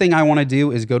 Last thing I want to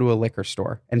do is go to a liquor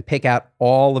store and pick out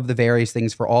all of the various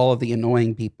things for all of the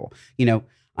annoying people. You know,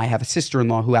 I have a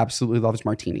sister-in-law who absolutely loves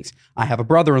martinis. I have a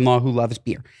brother-in-law who loves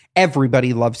beer.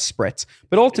 Everybody loves spritz.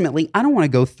 But ultimately, I don't want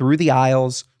to go through the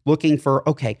aisles looking for,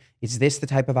 okay, is this the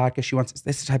type of vodka she wants? Is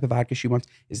this the type of vodka she wants?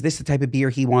 Is this the type of beer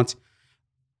he wants?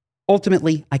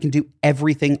 Ultimately, I can do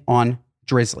everything on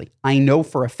Drizzly. I know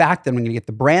for a fact that I'm going to get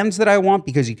the brands that I want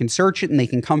because you can search it and they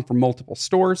can come from multiple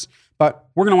stores. But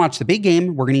we're going to watch the big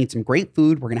game. We're going to eat some great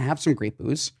food. We're going to have some great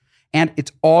booze. And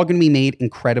it's all going to be made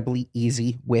incredibly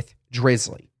easy with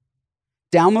Drizzly.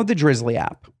 Download the Drizzly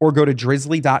app or go to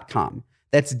drizzly.com.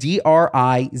 That's DRIZLY.com.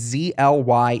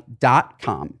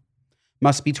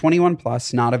 Must be 21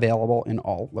 plus, not available in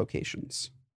all locations.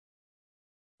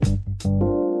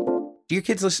 Do your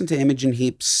kids listen to Imogen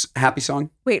Heap's Happy Song?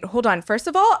 Wait, hold on. First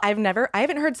of all, I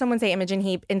haven't heard someone say Imogen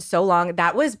Heap in so long.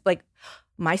 That was like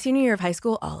my senior year of high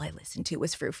school. All I listened to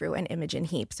was Frou Frou and Imogen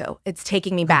Heap. So it's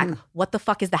taking me back. What the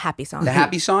fuck is the Happy Song? The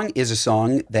Happy Song is a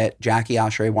song that Jackie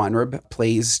Oshray Weinrib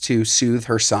plays to soothe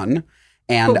her son.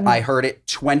 And I heard it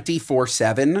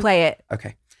 24/7. Play it.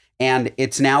 Okay. And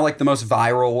it's now like the most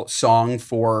viral song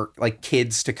for like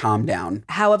kids to calm down.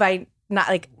 How have I not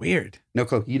like weird. No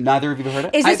clue. Neither of you have heard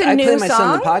it? Is this a new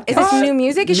song? Is this new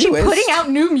music? Is she putting out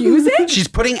new music? She's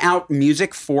putting out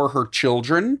music for her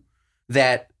children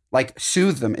that like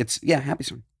soothe them. It's happy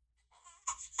song.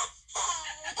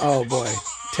 Oh boy,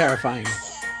 terrifying.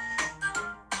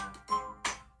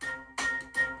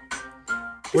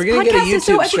 We're gonna get a YouTube is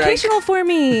so strike. Educational for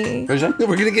me. We're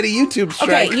gonna get a YouTube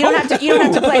strike. Okay, you don't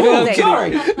have to play the whole thing.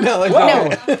 Sorry. No.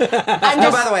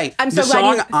 By the way, I'm so the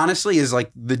glad song honestly is like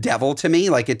the devil to me.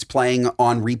 Like it's playing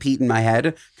on repeat in my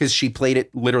head because she played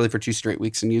it literally for 2 straight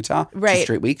weeks in Utah. Right. 2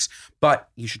 straight weeks. But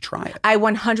you should try it. I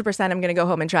 100% am going to go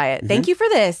home and try it. Thank you for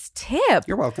this tip.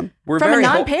 You're welcome. We're From very a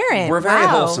non-parent. We're a very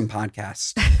wholesome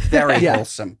podcast. Very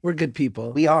wholesome. We're good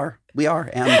people. We are,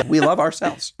 and we love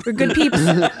ourselves. We're good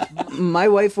people. My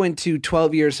wife went to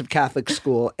 12 years of Catholic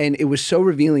school, and it was so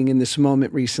revealing in this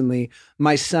moment recently.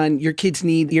 My son, your kids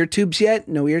need ear tubes yet?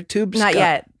 No ear tubes? Not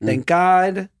yet. Thank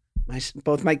God.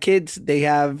 Both my kids, they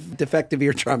have defective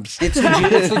eardrums. It's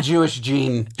the Jewish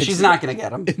gene. She's not going to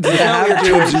get them. No ear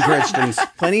tubes and Christians.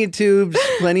 Plenty of tubes,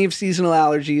 plenty of seasonal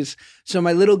allergies. So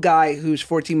my little guy, who's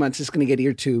 14 months, is going to get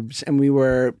ear tubes, and we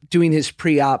were doing his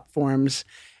pre-op forms.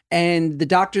 And the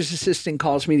doctor's assistant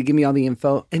calls me to give me all the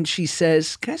info. And she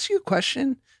says, "Can I ask you a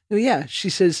question?" Oh, yeah. She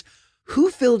says, "Who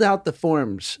filled out the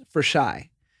forms for Shy?"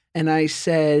 And I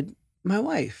said, "My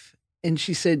wife." And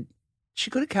she said, "She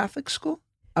go to Catholic school?"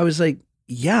 I was like,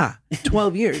 "Yeah,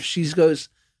 12 years." She goes,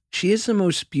 "She has the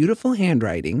most beautiful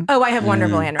handwriting." Oh, I have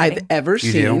wonderful handwriting. I've ever You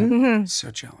seen. do? Mm-hmm.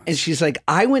 So jealous. And she's like,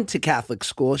 "I went to Catholic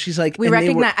school." She's like, We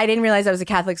recognize. I didn't realize that was a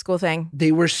Catholic school thing.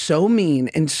 They were so mean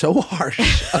and so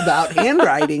harsh about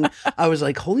handwriting. I was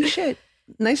like, holy shit.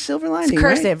 Nice silver lining. It's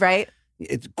cursive, right?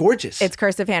 It's gorgeous. It's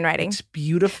cursive handwriting. It's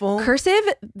beautiful. Cursive,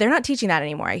 they're not teaching that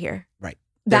anymore, I hear. Right.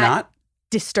 They're That not?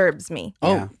 disturbs me.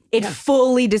 Oh, Yeah. It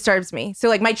fully disturbs me. So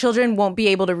like my children won't be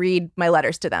able to read my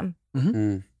letters to them.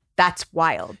 Mm. That's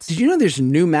wild. Did you know there's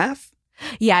new math?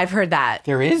 Yeah, I've heard that.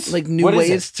 There is? Like new What is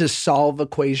ways to solve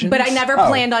equations? But I never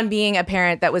planned on being a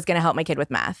parent that was going to help my kid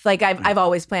with math. Like I've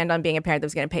always planned on being a parent that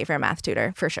was going to pay for a math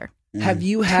tutor, for sure. Have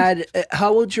you had,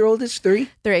 how old's your oldest? 3?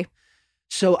 3.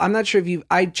 So I'm not sure if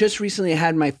I just recently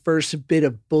had my first bit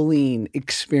of bullying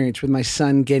experience with my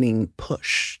son getting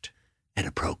pushed at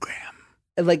a program.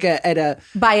 Like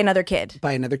By another kid.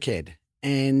 by another kid.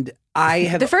 And I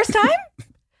have. The first time?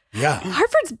 Yeah.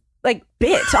 Hartford's like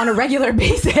bit on a regular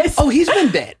basis. Oh, he's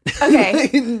been bit.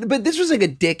 Okay. But this was like a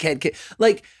dickhead kid.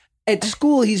 Like at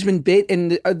school, he's been bit,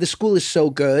 and the school is so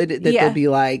good that they'll be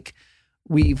like,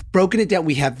 "We've broken it down.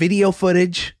 We have video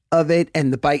footage of it,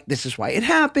 and the bite. This is why it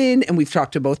happened, and we've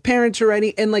talked to both parents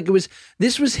already." And like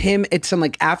this was him at some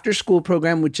like after school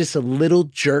program with just a little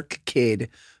jerk kid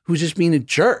who's just being a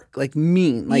jerk, like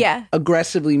mean, like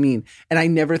aggressively mean. And I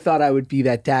never thought I would be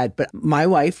that dad. But my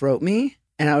wife wrote me.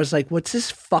 And I was like, "What's this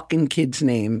fucking kid's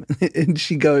name?" And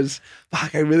she goes,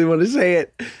 "Fuck, I really want to say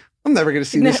it. I'm never going to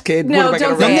see this kid. No, what am I don't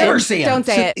gonna say write?" Never see him. Don't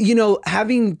say it. You know,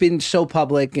 having been so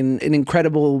public and an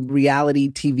incredible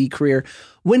reality TV career,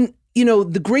 when, you know,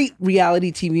 the great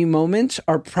reality TV moments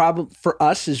are probably, for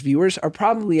us as viewers, are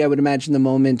probably, I would imagine, the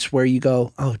moments where you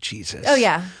go, "Oh, Jesus." Oh,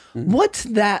 yeah. What's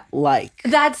that like?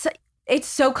 It's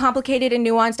so complicated and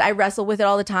nuanced. I wrestle with it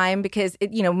all the time because,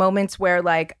 moments where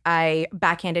like I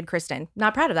backhanded Kristen,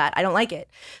 not proud of that. I don't like it.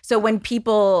 So when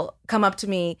people come up to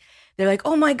me, they're like,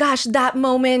 "Oh my gosh, that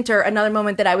moment," or another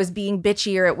moment that I was being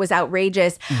bitchy or it was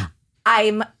outrageous.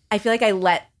 I feel like I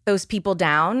let those people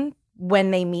down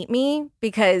when they meet me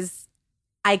because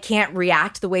I can't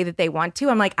react the way that they want to.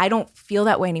 I'm like, I don't feel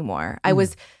that way anymore. I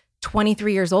was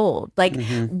 23 years old. Like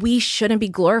we shouldn't be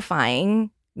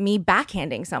glorifying me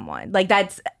backhanding someone. Like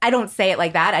I don't say it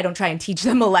like that. I don't try and teach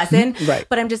them a lesson. Right.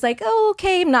 But I'm just like, "Oh,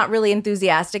 okay." I'm not really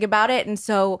enthusiastic about it. And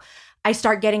so I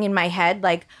start getting in my head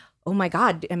like, "Oh my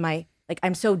God,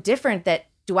 I'm so different that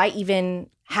do I even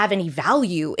have any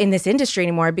value in this industry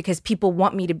anymore because people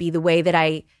want me to be the way that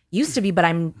I used to be, but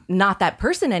I'm not that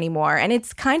person anymore." And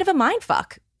it's kind of a mind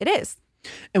fuck. It is.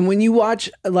 And when you watch,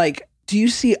 like, do you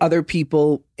see other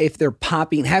people, if they're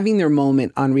having their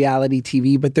moment on reality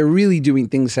TV, but they're really doing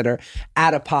things that are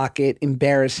out of pocket,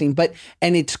 embarrassing,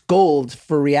 and it's gold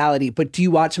for reality, but do you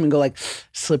watch them and go like,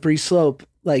 slippery slope,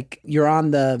 like you're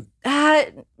on the...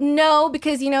 No,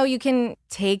 because, you can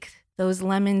take those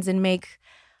lemons and make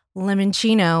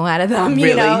limoncello out of them.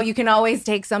 Really? You can always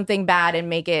take something bad and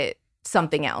make it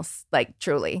something else, like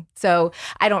truly. So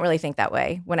I don't really think that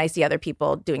way when I see other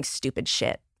people doing stupid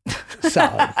shit.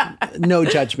 Solid. No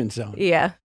judgment zone.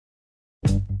 Yeah.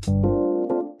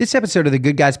 This episode of the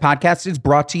Good Guys Podcast is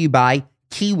brought to you by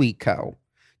KiwiCo.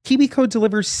 KiwiCo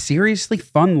delivers seriously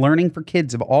fun learning for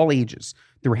kids of all ages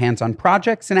through hands-on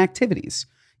projects and activities.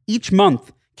 Each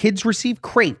month, kids receive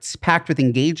crates packed with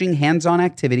engaging hands-on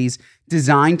activities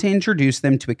designed to introduce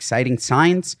them to exciting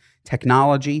science,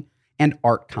 technology, and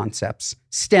art concepts.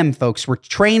 STEM, folks, we're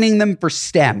training them for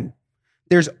STEM.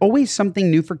 There's always something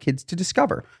new for kids to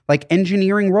discover, like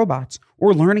engineering robots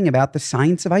or learning about the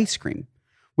science of ice cream.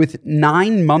 With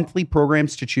 9 monthly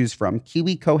programs to choose from,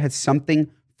 KiwiCo has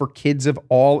something for kids of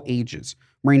all ages,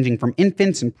 ranging from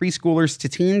infants and preschoolers to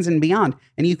teens and beyond.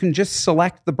 And you can just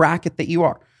select the bracket that you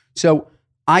are. So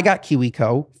I got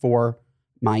KiwiCo for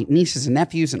my nieces and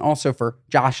nephews and also for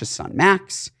Josh's son,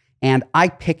 Max. And I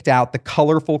picked out the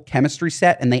colorful chemistry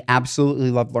set, and they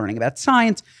absolutely loved learning about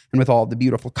science. And with all the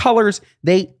beautiful colors,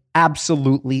 they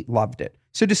absolutely loved it.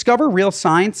 So discover real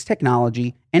science,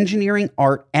 technology, engineering,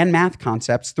 art, and math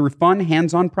concepts through fun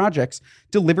hands-on projects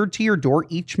delivered to your door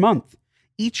each month.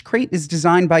 Each crate is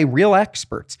designed by real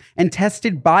experts and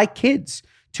tested by kids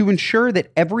to ensure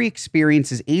that every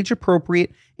experience is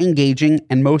age-appropriate, engaging,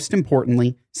 and most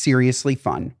importantly, seriously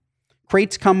fun.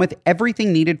 Crates come with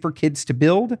everything needed for kids to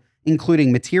build,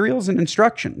 including materials and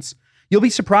instructions. You'll be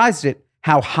surprised at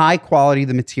how high quality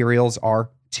the materials are,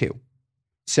 too.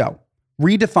 So,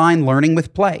 redefine learning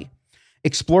with play.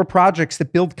 Explore projects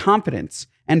that build confidence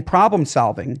and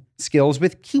problem-solving skills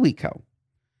with KiwiCo.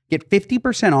 Get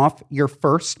 50% off your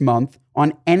first month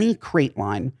on any crate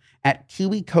line at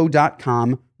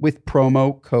kiwico.com with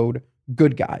promo code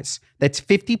GOODGUYS. That's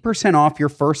 50% off your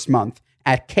first month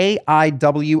at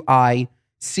kiwico.com,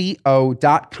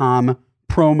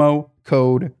 promo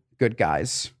code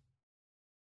GOODGUYS.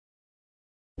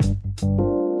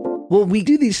 Well, we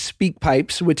do these speak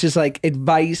pipes, which is like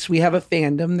advice. We have a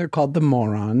fandom. They're called the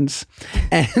Morons.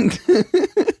 And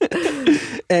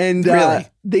Really?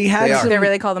 They're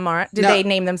really called the Morons. Did they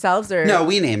name themselves or? No,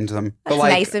 we named them. That's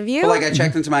nice of you. But I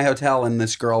checked into my hotel and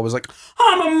this girl was like,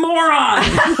 I'm a moron.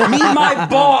 Meet my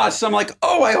boss. I'm like,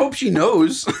 oh, I hope she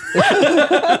knows.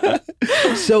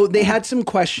 So they had some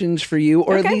questions for you,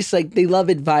 or at least like they love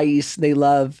advice. They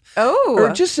love,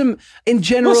 or just some in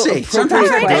general. We'll see.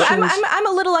 Appropriate questions. I'm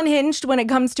a little unhinged when it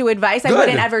comes to advice. Good. I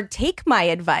wouldn't ever take my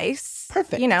advice.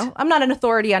 Perfect. You know, I'm not an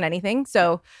authority on anything.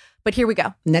 So, but here we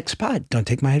go. Next pod. Don't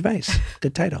take my advice.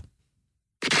 Good title.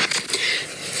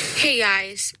 Hey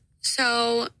guys,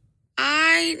 so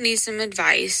I need some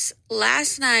advice.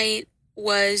 Last night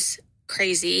was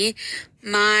crazy.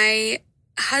 My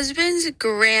husband's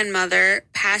grandmother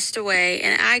passed away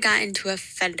and I got into a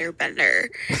fender bender.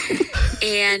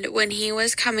 And when he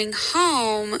was coming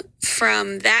home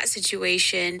from that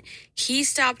situation, he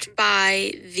stopped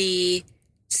by the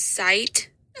site,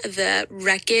 the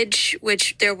wreckage,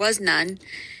 which there was none,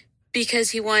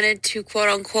 because he wanted to quote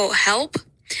unquote help.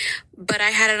 But I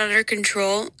had it under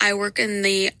control. I work in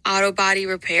the auto body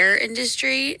repair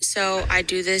industry, so I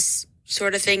do this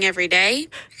sort of thing every day.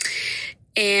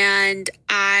 And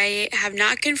I have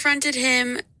not confronted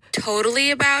him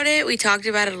totally about it. We talked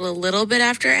about it a little bit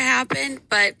after it happened,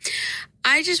 but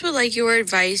I just would like your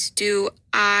advice. Do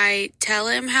I tell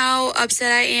him how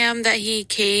upset I am that he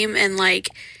came and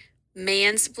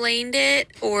mansplained it,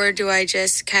 or do I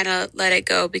just kind of let it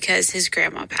go because his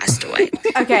grandma passed away?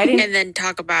 Okay. And then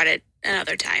talk about it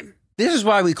another time. This is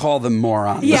why we call them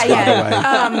morons. Yeah. By the way.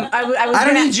 I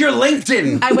don't need your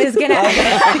LinkedIn. I was gonna.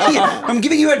 I'm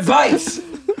giving you advice.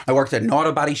 I worked at an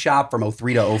auto body shop from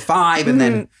 03 to 05, and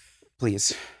then,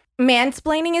 please.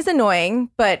 Mansplaining is annoying,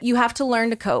 but you have to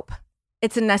learn to cope.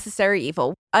 It's a necessary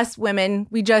evil. Us women,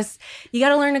 you got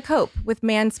to learn to cope with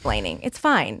mansplaining. It's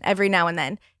fine every now and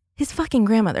then. His fucking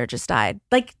grandmother just died.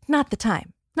 Not the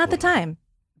time. Not the time.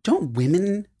 Don't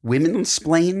women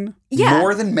splain Yeah.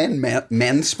 more than men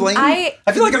mansplain? I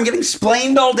feel like I'm getting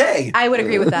splained all day. I would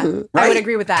agree with that. Right? I would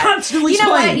agree with that. Constantly You know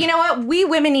splained. what? You know what? We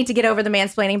women need to get over the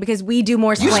mansplaining because we do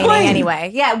more splaining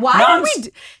anyway. Yeah. Why are we?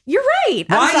 You're right.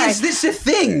 I'm Why sorry. is this a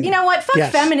thing? You know what?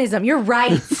 Fuck feminism. You're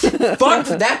right. Fuck,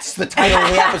 that's the title of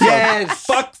the episode. Yes.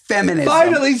 Fuck feminism.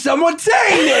 Finally, someone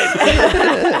saying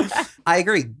it. I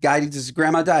agree. His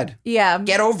grandma died. Yeah.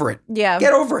 Get over it. Yeah.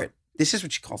 Get over it. This is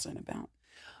what she calls in about.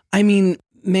 I mean,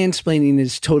 mansplaining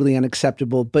is totally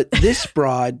unacceptable, but this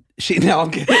broad, I'm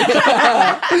kidding.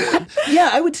 Yeah,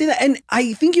 I would say that. And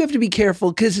I think you have to be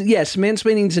careful because, yes,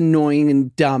 mansplaining is annoying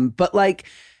and dumb, but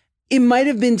it might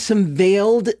have been some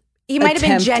veiled He might have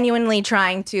been genuinely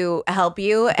trying to help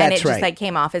you, and it just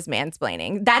came off as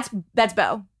mansplaining. That's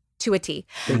Bo to a T.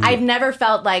 I've never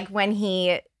felt like when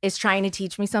he is trying to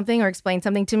teach me something or explain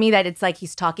something to me that it's like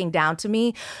he's talking down to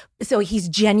me. So he's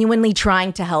genuinely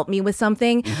trying to help me with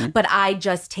something, but I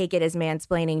just take it as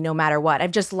mansplaining no matter what.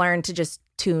 I've just learned to just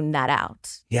tune that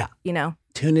out. Yeah. You know?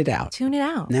 Tune it out. Tune it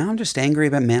out. Now I'm just angry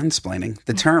about mansplaining,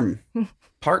 the term.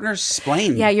 Partners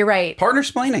splain. Yeah, you're right. Partner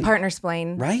splaining. Partner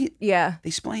splain. Right? Yeah.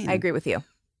 They splain. I agree with you.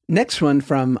 Next one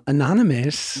from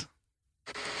Anonymous.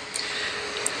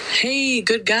 Hey,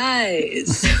 good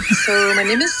guys. So my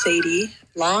name is Sadie,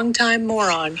 longtime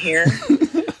moron here.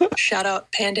 Shout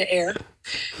out Panda Air.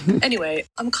 Anyway,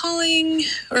 I'm calling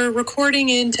or recording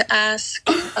in to ask,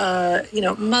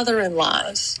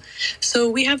 mother-in-laws. So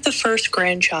we have the first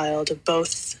grandchild of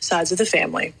both sides of the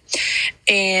family.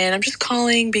 And I'm just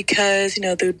calling because,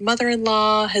 the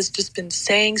mother-in-law has just been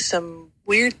saying some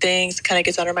weird things that kind of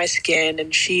gets under my skin.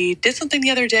 And she did something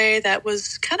the other day that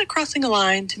was kind of crossing a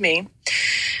line to me.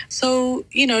 So,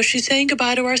 she's saying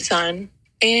goodbye to our son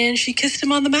and she kissed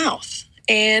him on the mouth.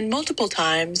 And multiple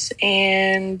times.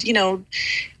 And,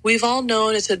 we've all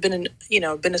known it's been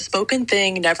a spoken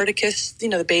thing, never to kiss,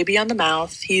 the baby on the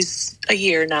mouth. He's a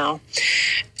year now.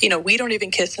 We don't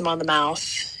even kiss him on the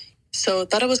mouth. So I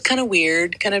thought it was kind of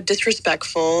weird, kind of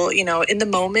disrespectful. In the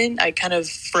moment, I kind of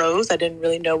froze. I didn't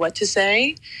really know what to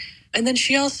say. And then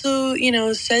she also,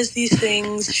 says these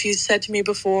things she's said to me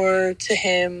before to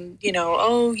him,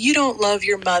 oh, you don't love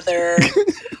your mother.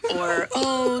 Or,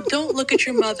 oh, don't look at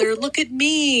your mother. Look at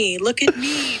me. Look at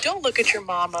me. Don't look at your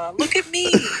mama. Look at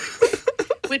me.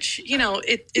 Which,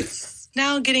 it's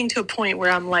now getting to a point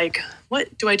where I'm like,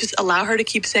 what? Do I just allow her to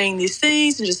keep saying these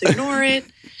things and just ignore it?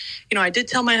 I did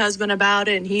tell my husband about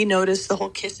it and he noticed the whole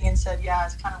kissing and said, yeah,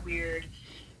 it's kind of weird.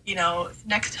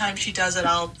 Next time she does it,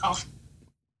 I'll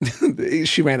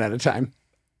She ran out of time.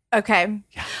 Okay.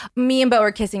 Yeah. Me and Bo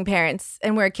are kissing parents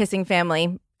and we're a kissing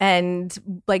family. And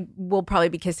we'll probably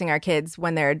be kissing our kids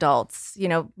when they're adults.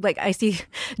 I see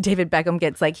David Beckham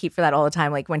gets heat for that all the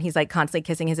time. When he's constantly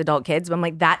kissing his adult kids. But I'm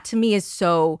like, that to me is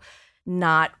so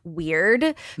not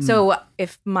weird. So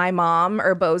if my mom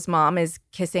or Bo's mom is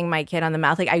kissing my kid on the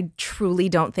mouth, I truly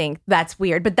don't think that's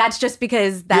weird. But that's just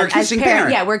because You're a kissing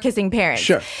parent. Yeah, we're kissing parents.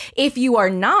 Sure. If you are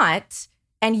not,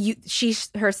 and she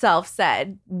herself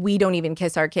said, we don't even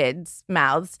kiss our kids'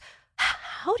 mouths,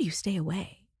 how do you stay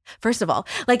away? First of all,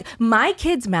 my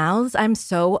kids' mouths, I'm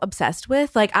so obsessed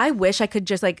with. I wish I could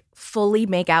just fully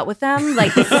make out with them.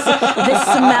 The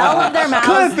smell of their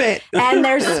mouths and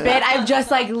their spit. I've just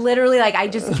literally I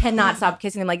just cannot stop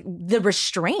kissing them. The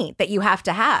restraint that you have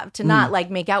to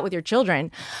not make out with your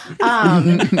children.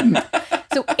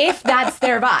 So if that's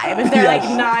their vibe, if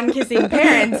they're non-kissing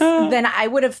parents, then I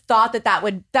would have thought that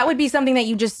would be something that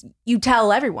you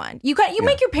tell everyone. You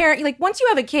make your parent, once you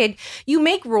have a kid, you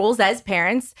make rules as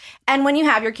parents. And when you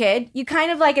have your kid, you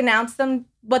kind of announce them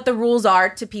what the rules are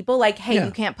to people. Hey,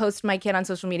 you can't post my kid on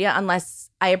social media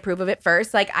unless I approve of it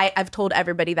first. I've told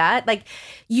everybody that.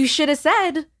 You should have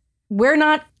said, we're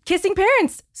not kissing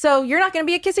parents, so you're not going to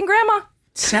be a kissing grandma.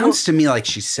 Sounds to me like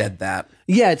she said that.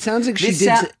 Yeah, it sounds like she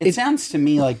did. It sounds to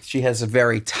me like she has a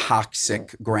very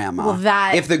toxic grandma.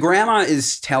 Well, if the grandma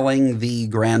is telling the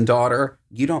granddaughter,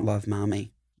 you don't love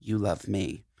mommy, you love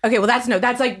me. Okay, well, that's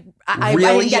Really? I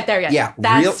didn't get there yet. Yeah,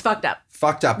 that's fucked up.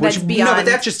 Fucked up. That's beyond. No, but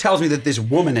that just tells me that this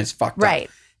woman is fucked up. Right.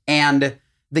 And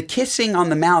the kissing on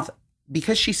the mouth,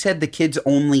 because she said the kid's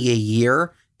only a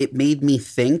year, it made me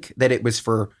think that it was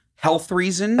for health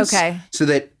reasons. Okay. So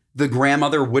that the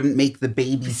grandmother wouldn't make the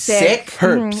baby sick.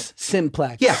 Herpes,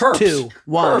 simplex. Yeah, herpes. 2,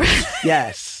 1.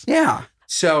 Yes. Yeah.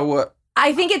 So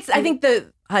I think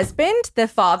the husband, the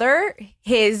father,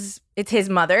 it's his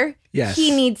mother. Yes.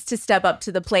 He needs to step up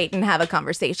to the plate and have a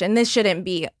conversation. This shouldn't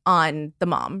be on the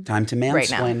mom. time to mansplain.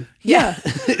 Right now. Yeah.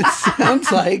 It sounds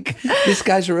like this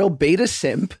guy's a real beta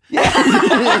simp.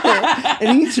 And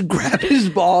he needs to grab his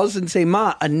balls and say,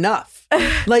 Ma, enough.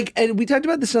 And we talked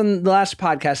about this on the last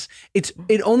podcast.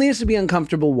 It only has to be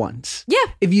uncomfortable once. Yeah.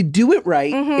 If you do it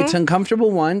right, it's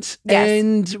uncomfortable once. Yes.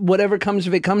 And whatever comes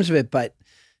of it, comes of it. But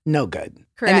no good.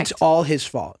 Correct. And it's all his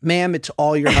fault. Ma'am, it's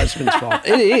all your husband's fault.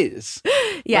 It is.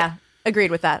 Yeah.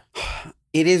 Agreed with that.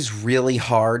 It is really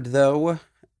hard, though,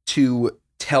 to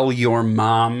tell your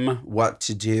mom what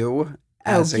to do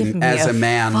as a man. As a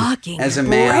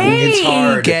man, it's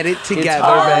hard. Get it together,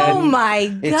 hard. Oh my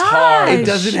God. It's hard. It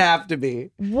doesn't have to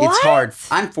be. What? It's hard.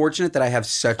 I'm fortunate that I have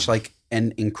such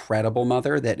an incredible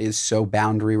mother that is so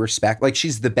boundary respect.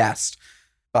 She's the best.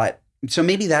 But so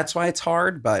maybe that's why it's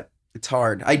hard, but it's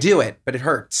hard. I do it, but it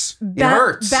hurts. It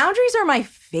hurts. Boundaries are my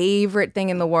favorite thing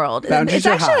in the world. Boundaries it's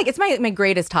are actually hot. It's my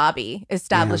greatest hobby,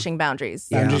 establishing boundaries.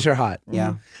 Boundaries are hot.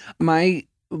 Yeah. My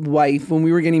wife, when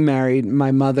we were getting married,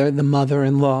 my mother, the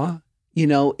mother-in-law,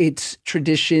 it's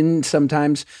tradition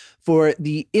sometimes for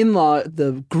the in-law,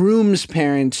 the groom's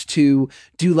parents to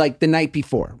do like the night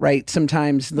before, right?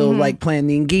 Sometimes they'll like plan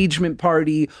the engagement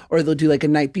party, or they'll do like a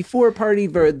night before party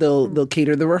where they'll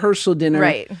cater the rehearsal dinner,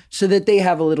 Right. so that they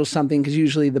have a little something, because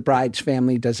usually the bride's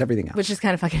family does everything else. Which is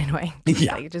kind of fucking annoying.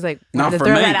 Yeah. Like, just like, Not to for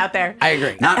throw me. that out there. I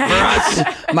agree. Not for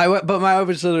us. my wife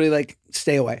was literally like,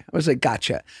 stay away. I was like,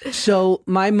 gotcha. So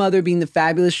my mother, being the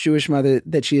fabulous Jewish mother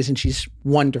that she is, and she's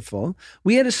wonderful,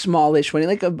 we had a smallish wedding,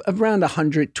 like around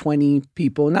 120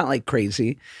 people, not like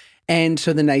crazy. And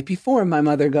so the night before, my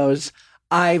mother goes,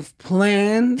 I've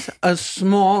planned a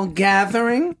small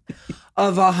gathering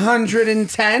of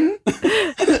 110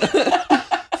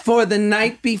 for the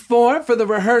night before, for the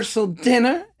rehearsal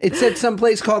dinner. It said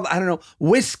someplace called, I don't know,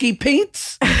 Whiskey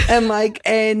Pete's. And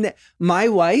my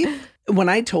wife, when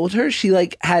I told her, she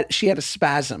had a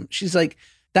spasm. She's like,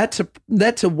 that's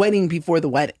a wedding before the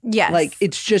wedding. Yes. Like,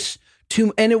 it's just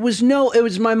too, and it was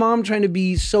my mom trying to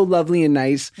be so lovely and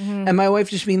nice. And my wife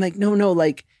just being like, no,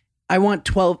 like, I want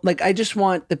 12, like, I just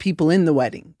want the people in the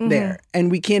wedding there. And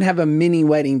we can't have a mini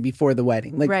wedding before the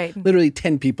wedding. Like, literally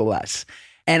 10 people less.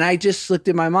 And I just looked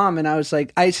at my mom and I was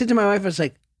like, I said to my wife, I was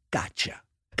like, gotcha.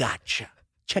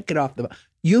 Check it off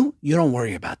you don't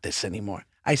worry about this anymore.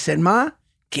 I said, Ma,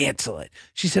 cancel it.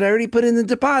 She said, I already put in the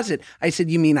deposit. I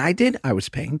said, you mean I did? I was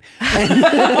paying.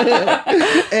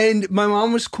 And my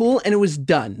mom was cool, and it was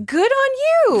done. Good on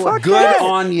you. Fuck Good yeah.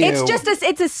 on you. It's just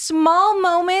it's a small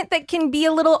moment that can be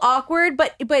a little awkward,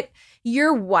 but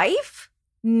your wife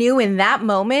knew in that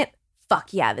moment,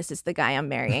 fuck yeah, this is the guy I'm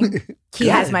marrying. He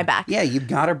has my back. Yeah, you've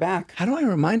got her back. How do I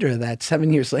remind her of that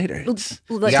 7 years later? Look,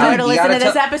 tell her to listen to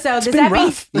this episode. This been epi.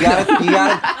 rough.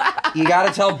 You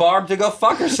gotta tell Barb to go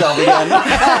fuck herself again.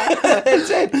 That's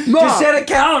it. Just set a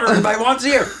calendar invite once a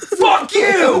year. Fuck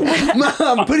you!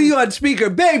 Mom, I'm putting you on speaker.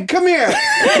 Babe, come here.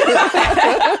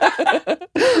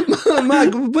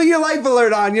 Mom, put your life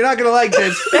alert on. You're not going to like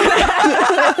this.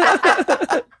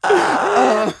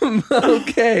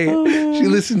 Okay. She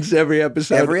listens to every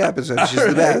episode. Every episode. She's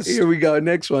the best. Here we go.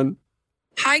 Next one.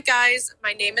 Hi, guys.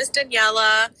 My name is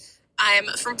Daniela. I'm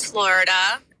from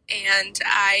Florida, and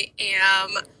I am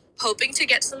hoping to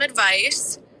get some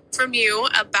advice from you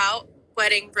about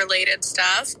wedding-related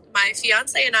stuff. My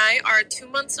fiance and I are 2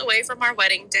 months away from our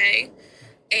wedding day,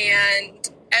 and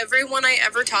everyone I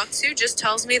ever talk to just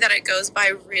tells me that it goes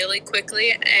by really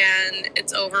quickly and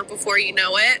it's over before you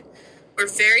know it. We're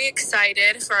very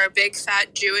excited for our big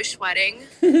fat Jewish wedding.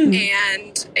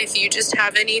 And if you just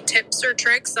have any tips or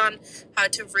tricks on how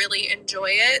to really enjoy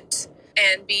it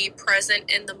and be present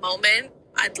in the moment,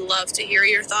 I'd love to hear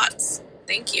your thoughts.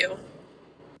 Thank you.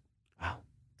 Wow.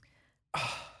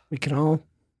 We can all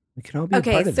be a part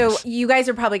Okay, of so this. you guys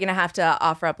are probably going to have to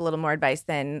offer up a little more advice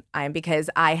than I am, because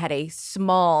I had a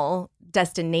small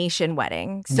destination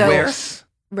wedding. So Where?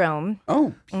 Rome.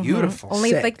 Oh, beautiful.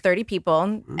 Only Sick. like 30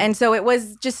 people. And so it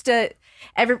was just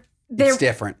It's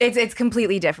different. It's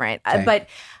completely different. Okay. But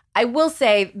I will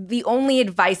say the only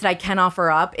advice that I can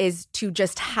offer up is to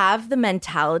just have the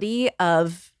mentality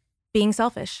of being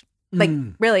selfish. Like,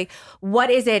 really, what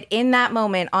is it in that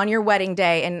moment on your wedding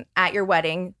day and at your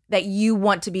wedding that you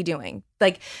want to be doing?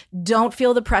 Like, don't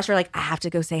feel the pressure, like, I have to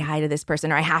go say hi to this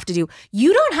person, or I have to do.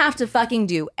 You don't have to fucking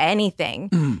do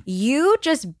anything. You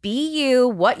just be you,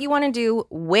 what you want to do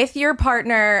with your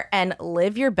partner, and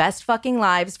live your best fucking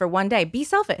lives for one day. Be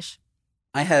selfish.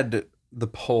 I had the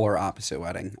polar opposite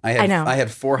wedding. I know. I had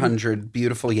 400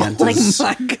 beautiful yentas.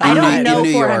 My God. I don't know in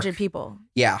New 400 York. people.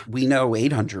 Yeah, we know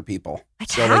 800 people.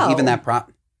 So How? like even that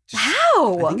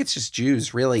How? I think it's just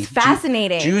Jews, really.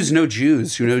 Fascinating. Jews know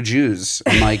Jews who know Jews.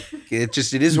 I'm like, it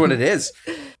is what it is.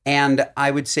 And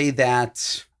I would say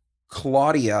that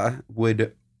Claudia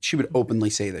would openly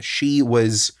say this. She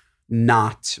was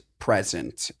not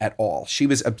present at all. She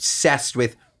was obsessed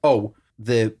with,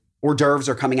 the hors d'oeuvres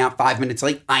are coming out 5 minutes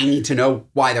late. I need to know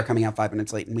why they're coming out 5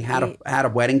 minutes late. And we had a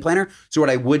wedding planner. So what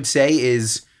I would say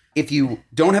is, if you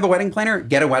don't have a wedding planner,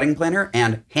 get a wedding planner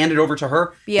and hand it over to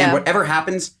her. Yeah. And whatever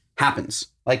happens.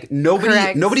 Like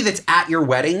nobody that's at your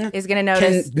wedding is going to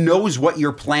notice. knows what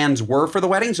your plans were for the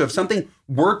wedding. So if something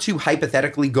were to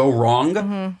hypothetically go wrong,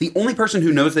 the only person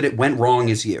who knows that it went wrong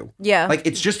is you. Yeah. Like,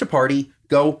 it's just a party.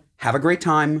 Go have a great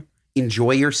time.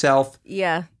 Enjoy yourself.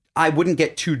 Yeah. I wouldn't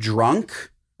get too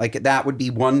drunk. Like, that would be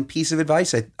one piece of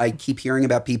advice. I keep hearing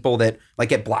about people that like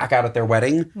get blackout at their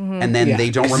wedding and then they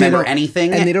don't remember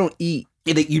anything. And they don't eat.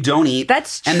 That you don't eat.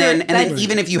 That's true. And then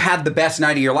even if you had the best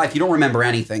night of your life, you don't remember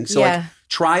anything. So like,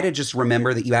 try to just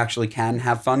remember that you actually can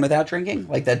have fun without drinking.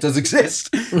 Like, that does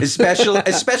exist,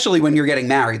 especially when you're getting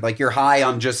married. Like, you're high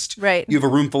on just, right. You have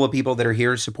a room full of people that are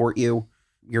here to support you.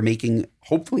 You're making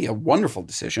hopefully a wonderful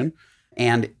decision.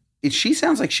 And she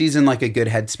sounds like she's in like a good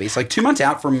headspace. Like 2 months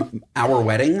out from our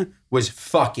wedding was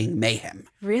fucking mayhem.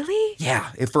 Really?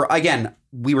 Yeah. Again,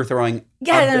 we were throwing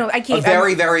a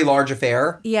very, very large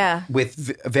affair. Yeah. With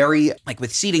very, like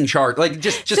with seating chart, like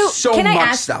just so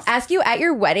much stuff. Ask you at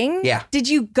your wedding? Yeah. Did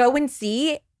you go and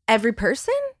see every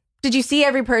person? Did you see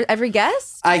every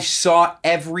guest? I saw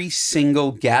every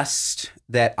single guest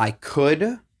that I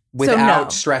could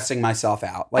without stressing myself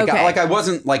out. Like, I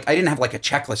wasn't like, I didn't have like a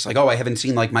checklist. Like, oh, I haven't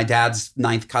seen like my dad's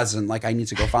 9th cousin. Like, I need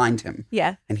to go find him.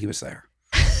 Yeah. And he was there.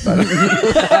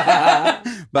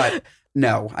 But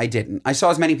no, I didn't. I saw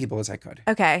as many people as I could.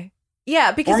 Okay.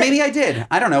 Yeah, because or maybe I did.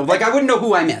 I don't know. Like I wouldn't know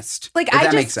who I missed. Like if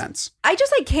that makes sense. I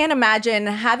just like can't imagine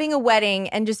having a wedding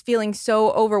and just feeling so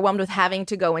overwhelmed with having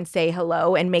to go and say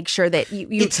hello and make sure that you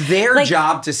it's their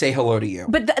job to say hello to you.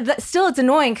 But still, it's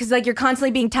annoying because like you're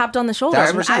constantly being tapped on the shoulder.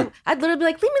 I'd literally be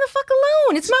like, leave me the fuck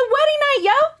alone. It's my wedding night,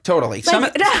 yo. Totally.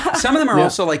 Like, some of them are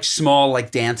also like small like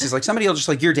dances. Like somebody will just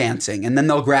like you're dancing and then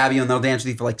they'll grab you and they'll dance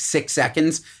with you for like 6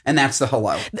 seconds and that's the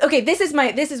hello. Okay, this is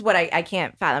what I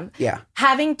can't fathom. Yeah.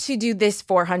 Having to do this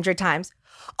 400 times.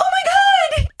 Oh my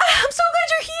God! I'm so glad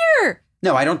you're here.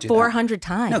 No, I don't do 400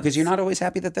 times. No, because you're not always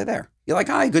happy that they're there. You're like,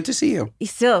 hi, good to see you. You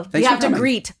have to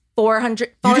greet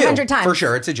 400 times. For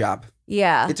sure. It's a job.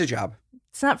 Yeah. It's a job.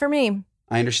 It's not for me.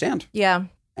 I understand. Yeah.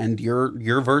 And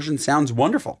your version sounds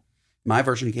wonderful. My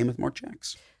version came with more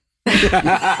checks.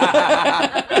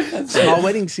 Small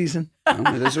wedding season.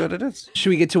 Well, it is what it is. Should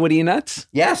we get to What Are You Nuts?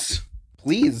 Yes,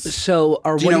 please. So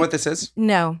do you know what this is?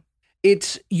 No.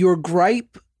 It's your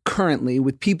gripe currently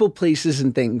with people, places,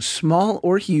 and things, small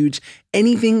or huge,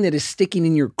 anything that is sticking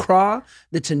in your craw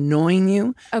that's annoying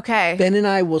you. Okay. Ben and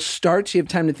I will start so you have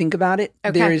time to think about it.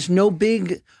 Okay. There's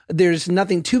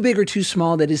nothing too big or too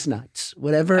small that is nuts.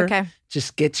 Whatever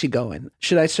just gets you going.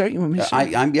 Should I start? You want me to start?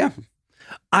 Yeah.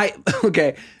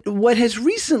 Okay. What has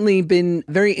recently been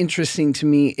very interesting to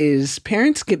me is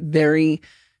parents get very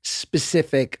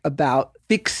specific about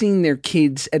fixing their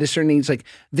kids at a certain age, like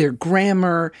their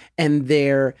grammar and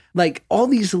their like all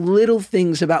these little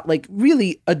things about like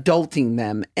really adulting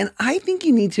them. And I think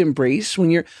you need to embrace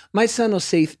when my son will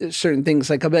say certain things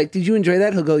like, I'll be like, did you enjoy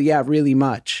that? He'll go, yeah, really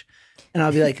much. And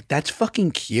I'll be like, that's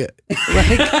fucking cute.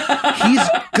 Like he's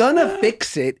gonna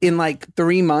fix it in like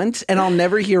 3 months and I'll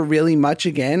never hear really much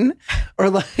again. Or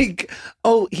like,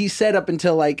 oh, he said up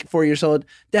until like 4 years old,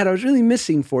 Dad, I was really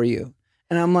missing for you.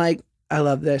 And I'm like, I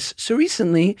love this. So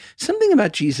recently, something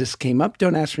about Jesus came up.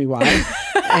 Don't ask me why.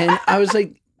 And I was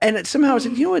like, and somehow I was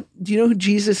like, you know what? Do you know who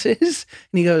Jesus is?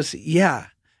 And he goes, yeah.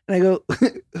 And I go,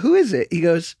 who is it? He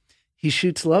goes, he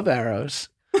shoots love arrows.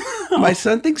 My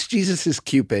son thinks Jesus is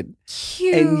Cupid.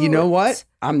 Cute. And you know what?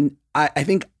 I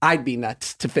think I'd be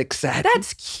nuts to fix that.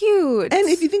 That's cute. And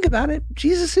if you think about it,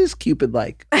 Jesus is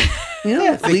Cupid-like. You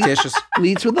know, fictitious.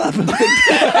 Leads with love.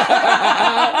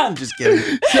 I'm just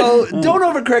kidding. So don't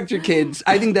overcorrect your kids.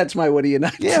 I think that's my What Are You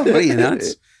Nuts? Yeah, What Are You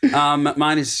Nuts?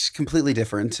 Mine is completely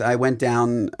different. I went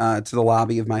down to the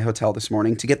lobby of my hotel this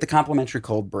morning to get the complimentary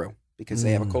cold brew because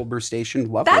they have a cold brew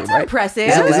station. Lovely, That's right? impressive.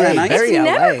 Isn't that nice? Very It's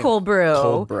never LA. cold brew.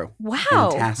 Cold brew. Wow.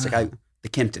 Fantastic. The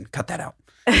Kimpton. Cut that out.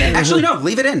 Actually, no.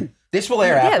 Leave it in. This will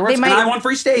air afterwards. And I want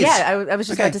free stays. Yeah, I was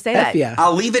just about to say that. Yeah.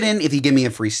 I'll leave it in if you give me a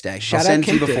free stay. Shout I'll send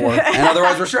out you Kimpton. before. And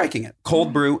otherwise, we're striking it.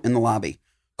 Cold brew in the lobby.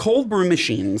 Cold brew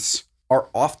machines are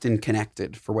often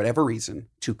connected, for whatever reason,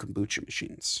 to kombucha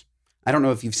machines. I don't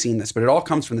know if you've seen this, but it all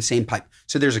comes from the same pipe.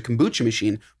 So there's a kombucha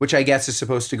machine, which I guess is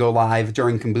supposed to go live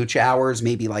during kombucha hours,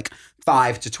 maybe like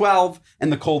 5 to 12.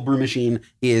 And the cold brew machine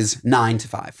is 9 to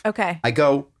 5. Okay.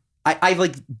 I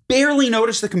like barely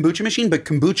noticed the kombucha machine, but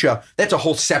kombucha, that's a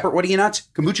whole separate What Are You Nuts?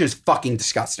 Kombucha is fucking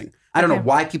disgusting. I don't know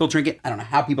why people drink it. I don't know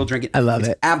how people drink it. I love it's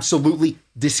it. Absolutely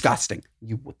disgusting.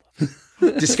 You would love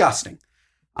it. Disgusting.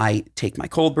 I take my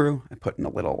cold brew. I put in a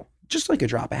little, just like a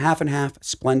drop, a half and half,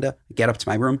 Splenda. I get up to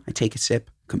my room. I take a sip.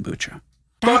 Kombucha.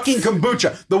 Fucking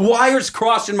kombucha. The wires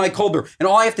crossed in my cold brew. And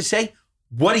all I have to say,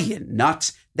 What Are You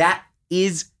Nuts? That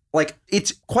is like,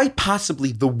 it's quite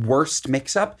possibly the worst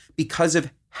mix-up because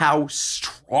of how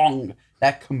strong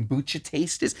that kombucha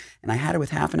taste is. And I had it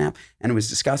with half and half and it was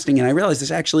disgusting. And I realized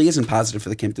this actually isn't positive for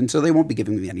the Kimpton, so they won't be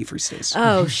giving me any free stays.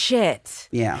 Oh, shit.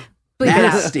 Yeah.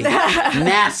 Nasty.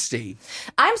 Nasty.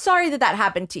 I'm sorry that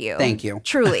happened to you. Thank you.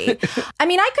 Truly. I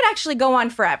mean, I could actually go on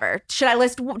forever. Should I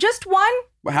list just one?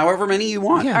 However many you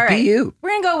want. Yeah, All right. be you. We're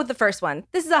going to go with the first one.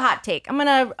 This is a hot take. I'm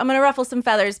going to ruffle some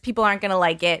feathers. People aren't going to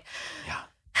like it. Yeah.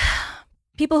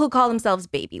 People who call themselves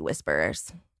baby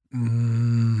whisperers.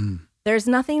 There's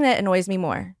nothing that annoys me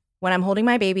more when I'm holding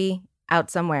my baby out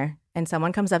somewhere and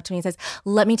someone comes up to me and says,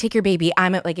 let me take your baby.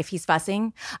 Like if he's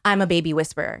fussing, I'm a baby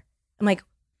whisperer. I'm like,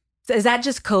 Is that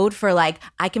just code for like,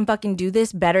 I can fucking do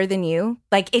this better than you?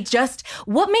 Like, it just,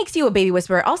 what makes you a baby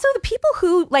whisperer? Also, the people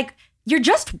who like, you're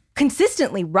just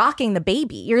consistently rocking the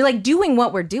baby. You're like doing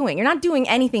what we're doing. You're not doing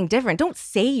anything different. Don't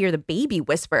say you're the baby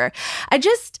whisperer. I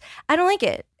don't like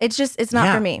it. It's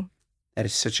not for me. That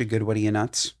is such a good, what are you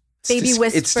nuts? Baby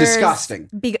whispers. It's disgusting.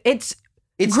 It's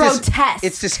grotesque.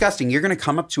 It's disgusting. You're going to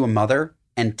come up to a mother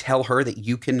and tell her that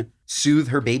you can soothe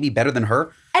her baby better than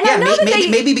her. And yeah,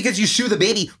 maybe because you soothe a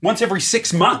baby once every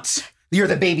 6 months. You're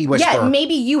the baby whisperer. Yeah,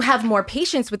 maybe you have more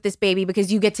patience with this baby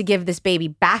because you get to give this baby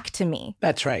back to me.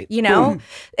 That's right. You know?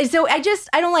 And so I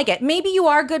don't like it. Maybe you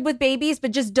are good with babies,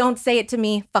 but just don't say it to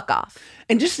me. Fuck off.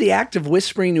 And just the act of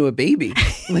whispering to a baby.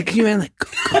 Like, you man, like,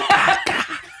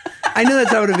 I know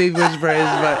that's not what a baby whisperer is,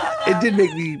 but it did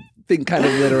make me think kind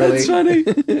of literally. That's funny.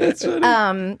 That's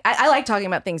funny. I like talking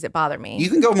about things that bother me. You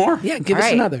can go more. Yeah, give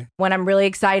us another. When I'm really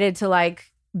excited to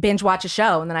like binge watch a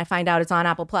show and then I find out it's on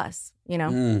Apple Plus, you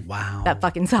know? Wow. That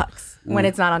fucking sucks when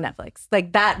it's not on Netflix.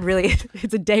 Like that really,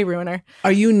 it's a day ruiner.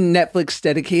 Are you Netflix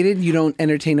dedicated? You don't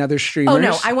entertain other streamers? Oh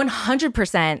no, I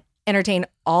 100% entertain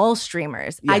all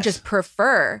streamers. Yes. I just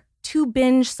prefer to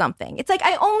binge something. It's like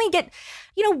I only get,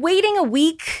 waiting a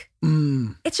week.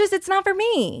 It's not for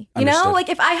me. You know, like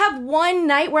if I have one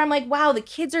night where I'm like, wow, the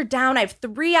kids are down. I have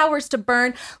 3 hours to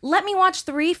burn. Let me watch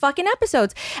 3 fucking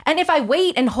episodes. And if I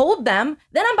wait and hold them,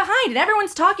 then I'm behind and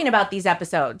everyone's talking about these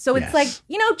episodes. So it's like,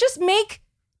 just make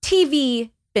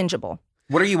TV bingeable.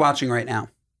 What are you watching right now?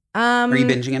 Are you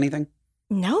binging anything?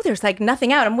 No, there's like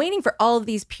nothing out. I'm waiting for all of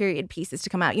these period pieces to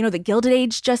come out. The Gilded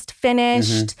Age just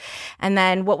finished. And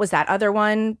then what was that other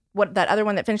one? That other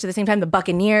one that finished at the same time? The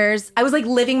Buccaneers. I was like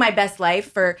living my best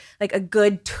life for like a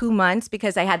good 2 months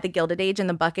because I had the Gilded Age and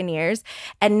the Buccaneers.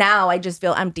 And now I just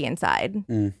feel empty inside.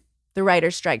 The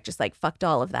writer's strike just like fucked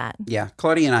all of that. Yeah.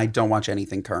 Claudia and I don't watch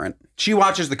anything current. She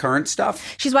watches the current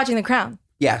stuff. She's watching The Crown.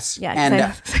 Yes.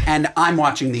 Yeah. And I'm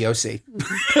watching The OC.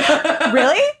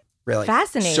 Really? Really.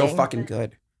 Fascinating. So fucking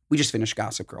good. We just finished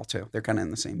Gossip Girl too. They're kind of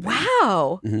in the same vein.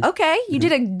 Wow. Okay. You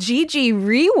did a Gigi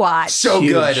rewatch. So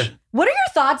good. What are your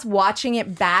thoughts watching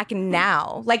it back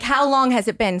now? Like how long has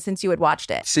it been since you had watched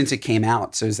it? Since it came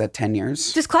out. So is that 10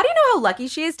 years? Does Claudia know how lucky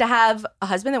she is to have a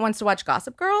husband that wants to watch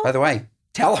Gossip Girl? By the way,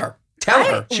 tell her. Tell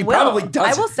her. She probably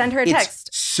does. I will send her a text.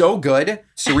 It's so good.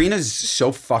 Serena's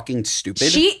so fucking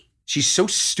stupid. She's so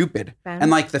stupid. Ben. And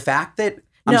like the fact that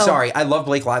I'm sorry, I love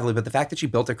Blake Lively, but the fact that she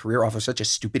built a career off of such a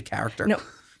stupid character. No.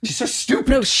 She's so stupid.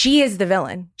 No, she is the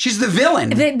villain. She's the villain.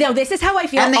 No, this is how I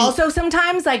feel. Also,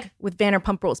 sometimes, like with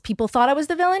Vanderpump Rules, people thought I was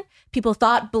the villain. People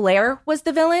thought Blair was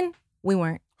the villain. We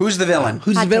weren't. Who's the villain?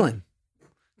 Who's the villain?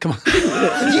 Come on.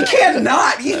 You can't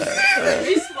not. You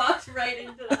just walked right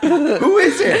into that. Who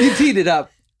is it? You teed it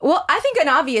up. Well, I think an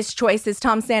obvious choice is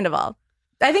Tom Sandoval.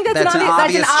 I think that's an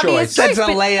obvious choice. That's a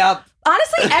layup.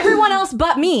 Honestly, everyone else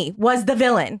but me was the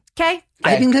villain. Okay?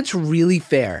 I think that's really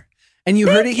fair. And you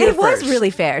heard it here first. It was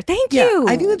really fair. Thank you.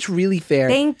 I think that's really fair.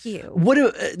 Thank you. What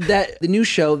the new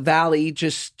show Valley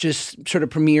just sort of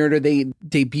premiered, or they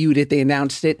debuted it, they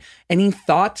announced it. Any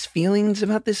thoughts, feelings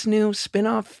about this new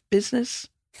spin-off business?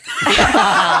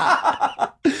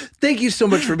 Thank you so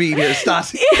much for being here,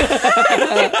 Stassi. Is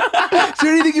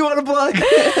there anything you want to plug?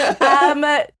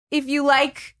 If you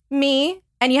like me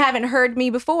and you haven't heard me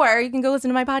before, you can go listen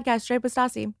to my podcast, Straight with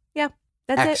Stassi. Yeah,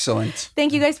 that's Excellent.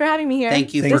 Thank you guys for having me here.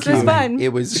 Thank you for coming. This was fun.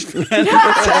 It was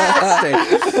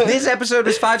fantastic. This episode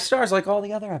is 5 stars like all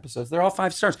the other episodes. They're all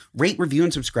 5 stars. Rate, review,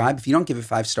 and subscribe. If you don't give it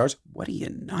 5 stars, what are you,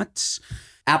 nuts?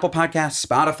 Apple Podcasts,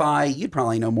 Spotify, you'd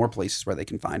probably know more places where they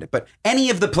can find it. But any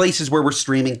of the places where we're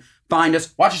streaming, find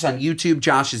us. Watch us on YouTube,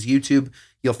 Josh's YouTube.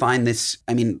 You'll find this.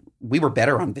 I mean, we were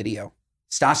better on video.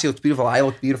 Stassi looks beautiful. I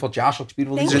look beautiful. Josh looks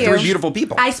beautiful. Thank These you. are 3 beautiful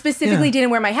people. I specifically didn't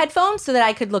wear my headphones so that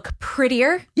I could look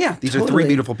prettier. Yeah, these are 3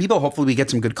 beautiful people. Hopefully we get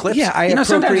some good clips. Yeah, I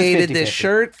appropriated this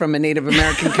shirt from a Native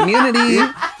American community.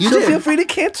 You so did. feel free to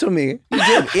cancel me. You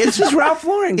did. It's just Ralph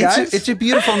Lauren, guys. It's a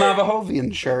beautiful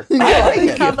Navajovian shirt. I like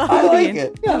it. I like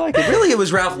it. I like it. Really, it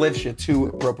was Ralph Lifshitz who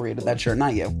appropriated that shirt,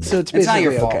 not you. So it's not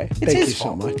your basically fault. okay. It's Thank his you so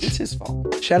fault. much. It's his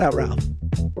fault. Shout out, Ralph.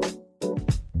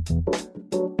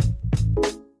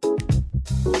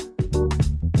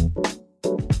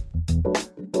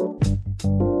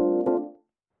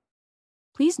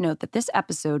 Please note that this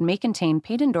episode may contain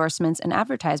paid endorsements and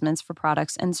advertisements for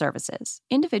products and services.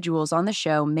 Individuals on the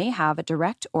show may have a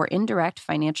direct or indirect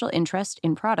financial interest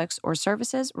in products or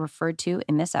services referred to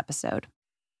in this episode.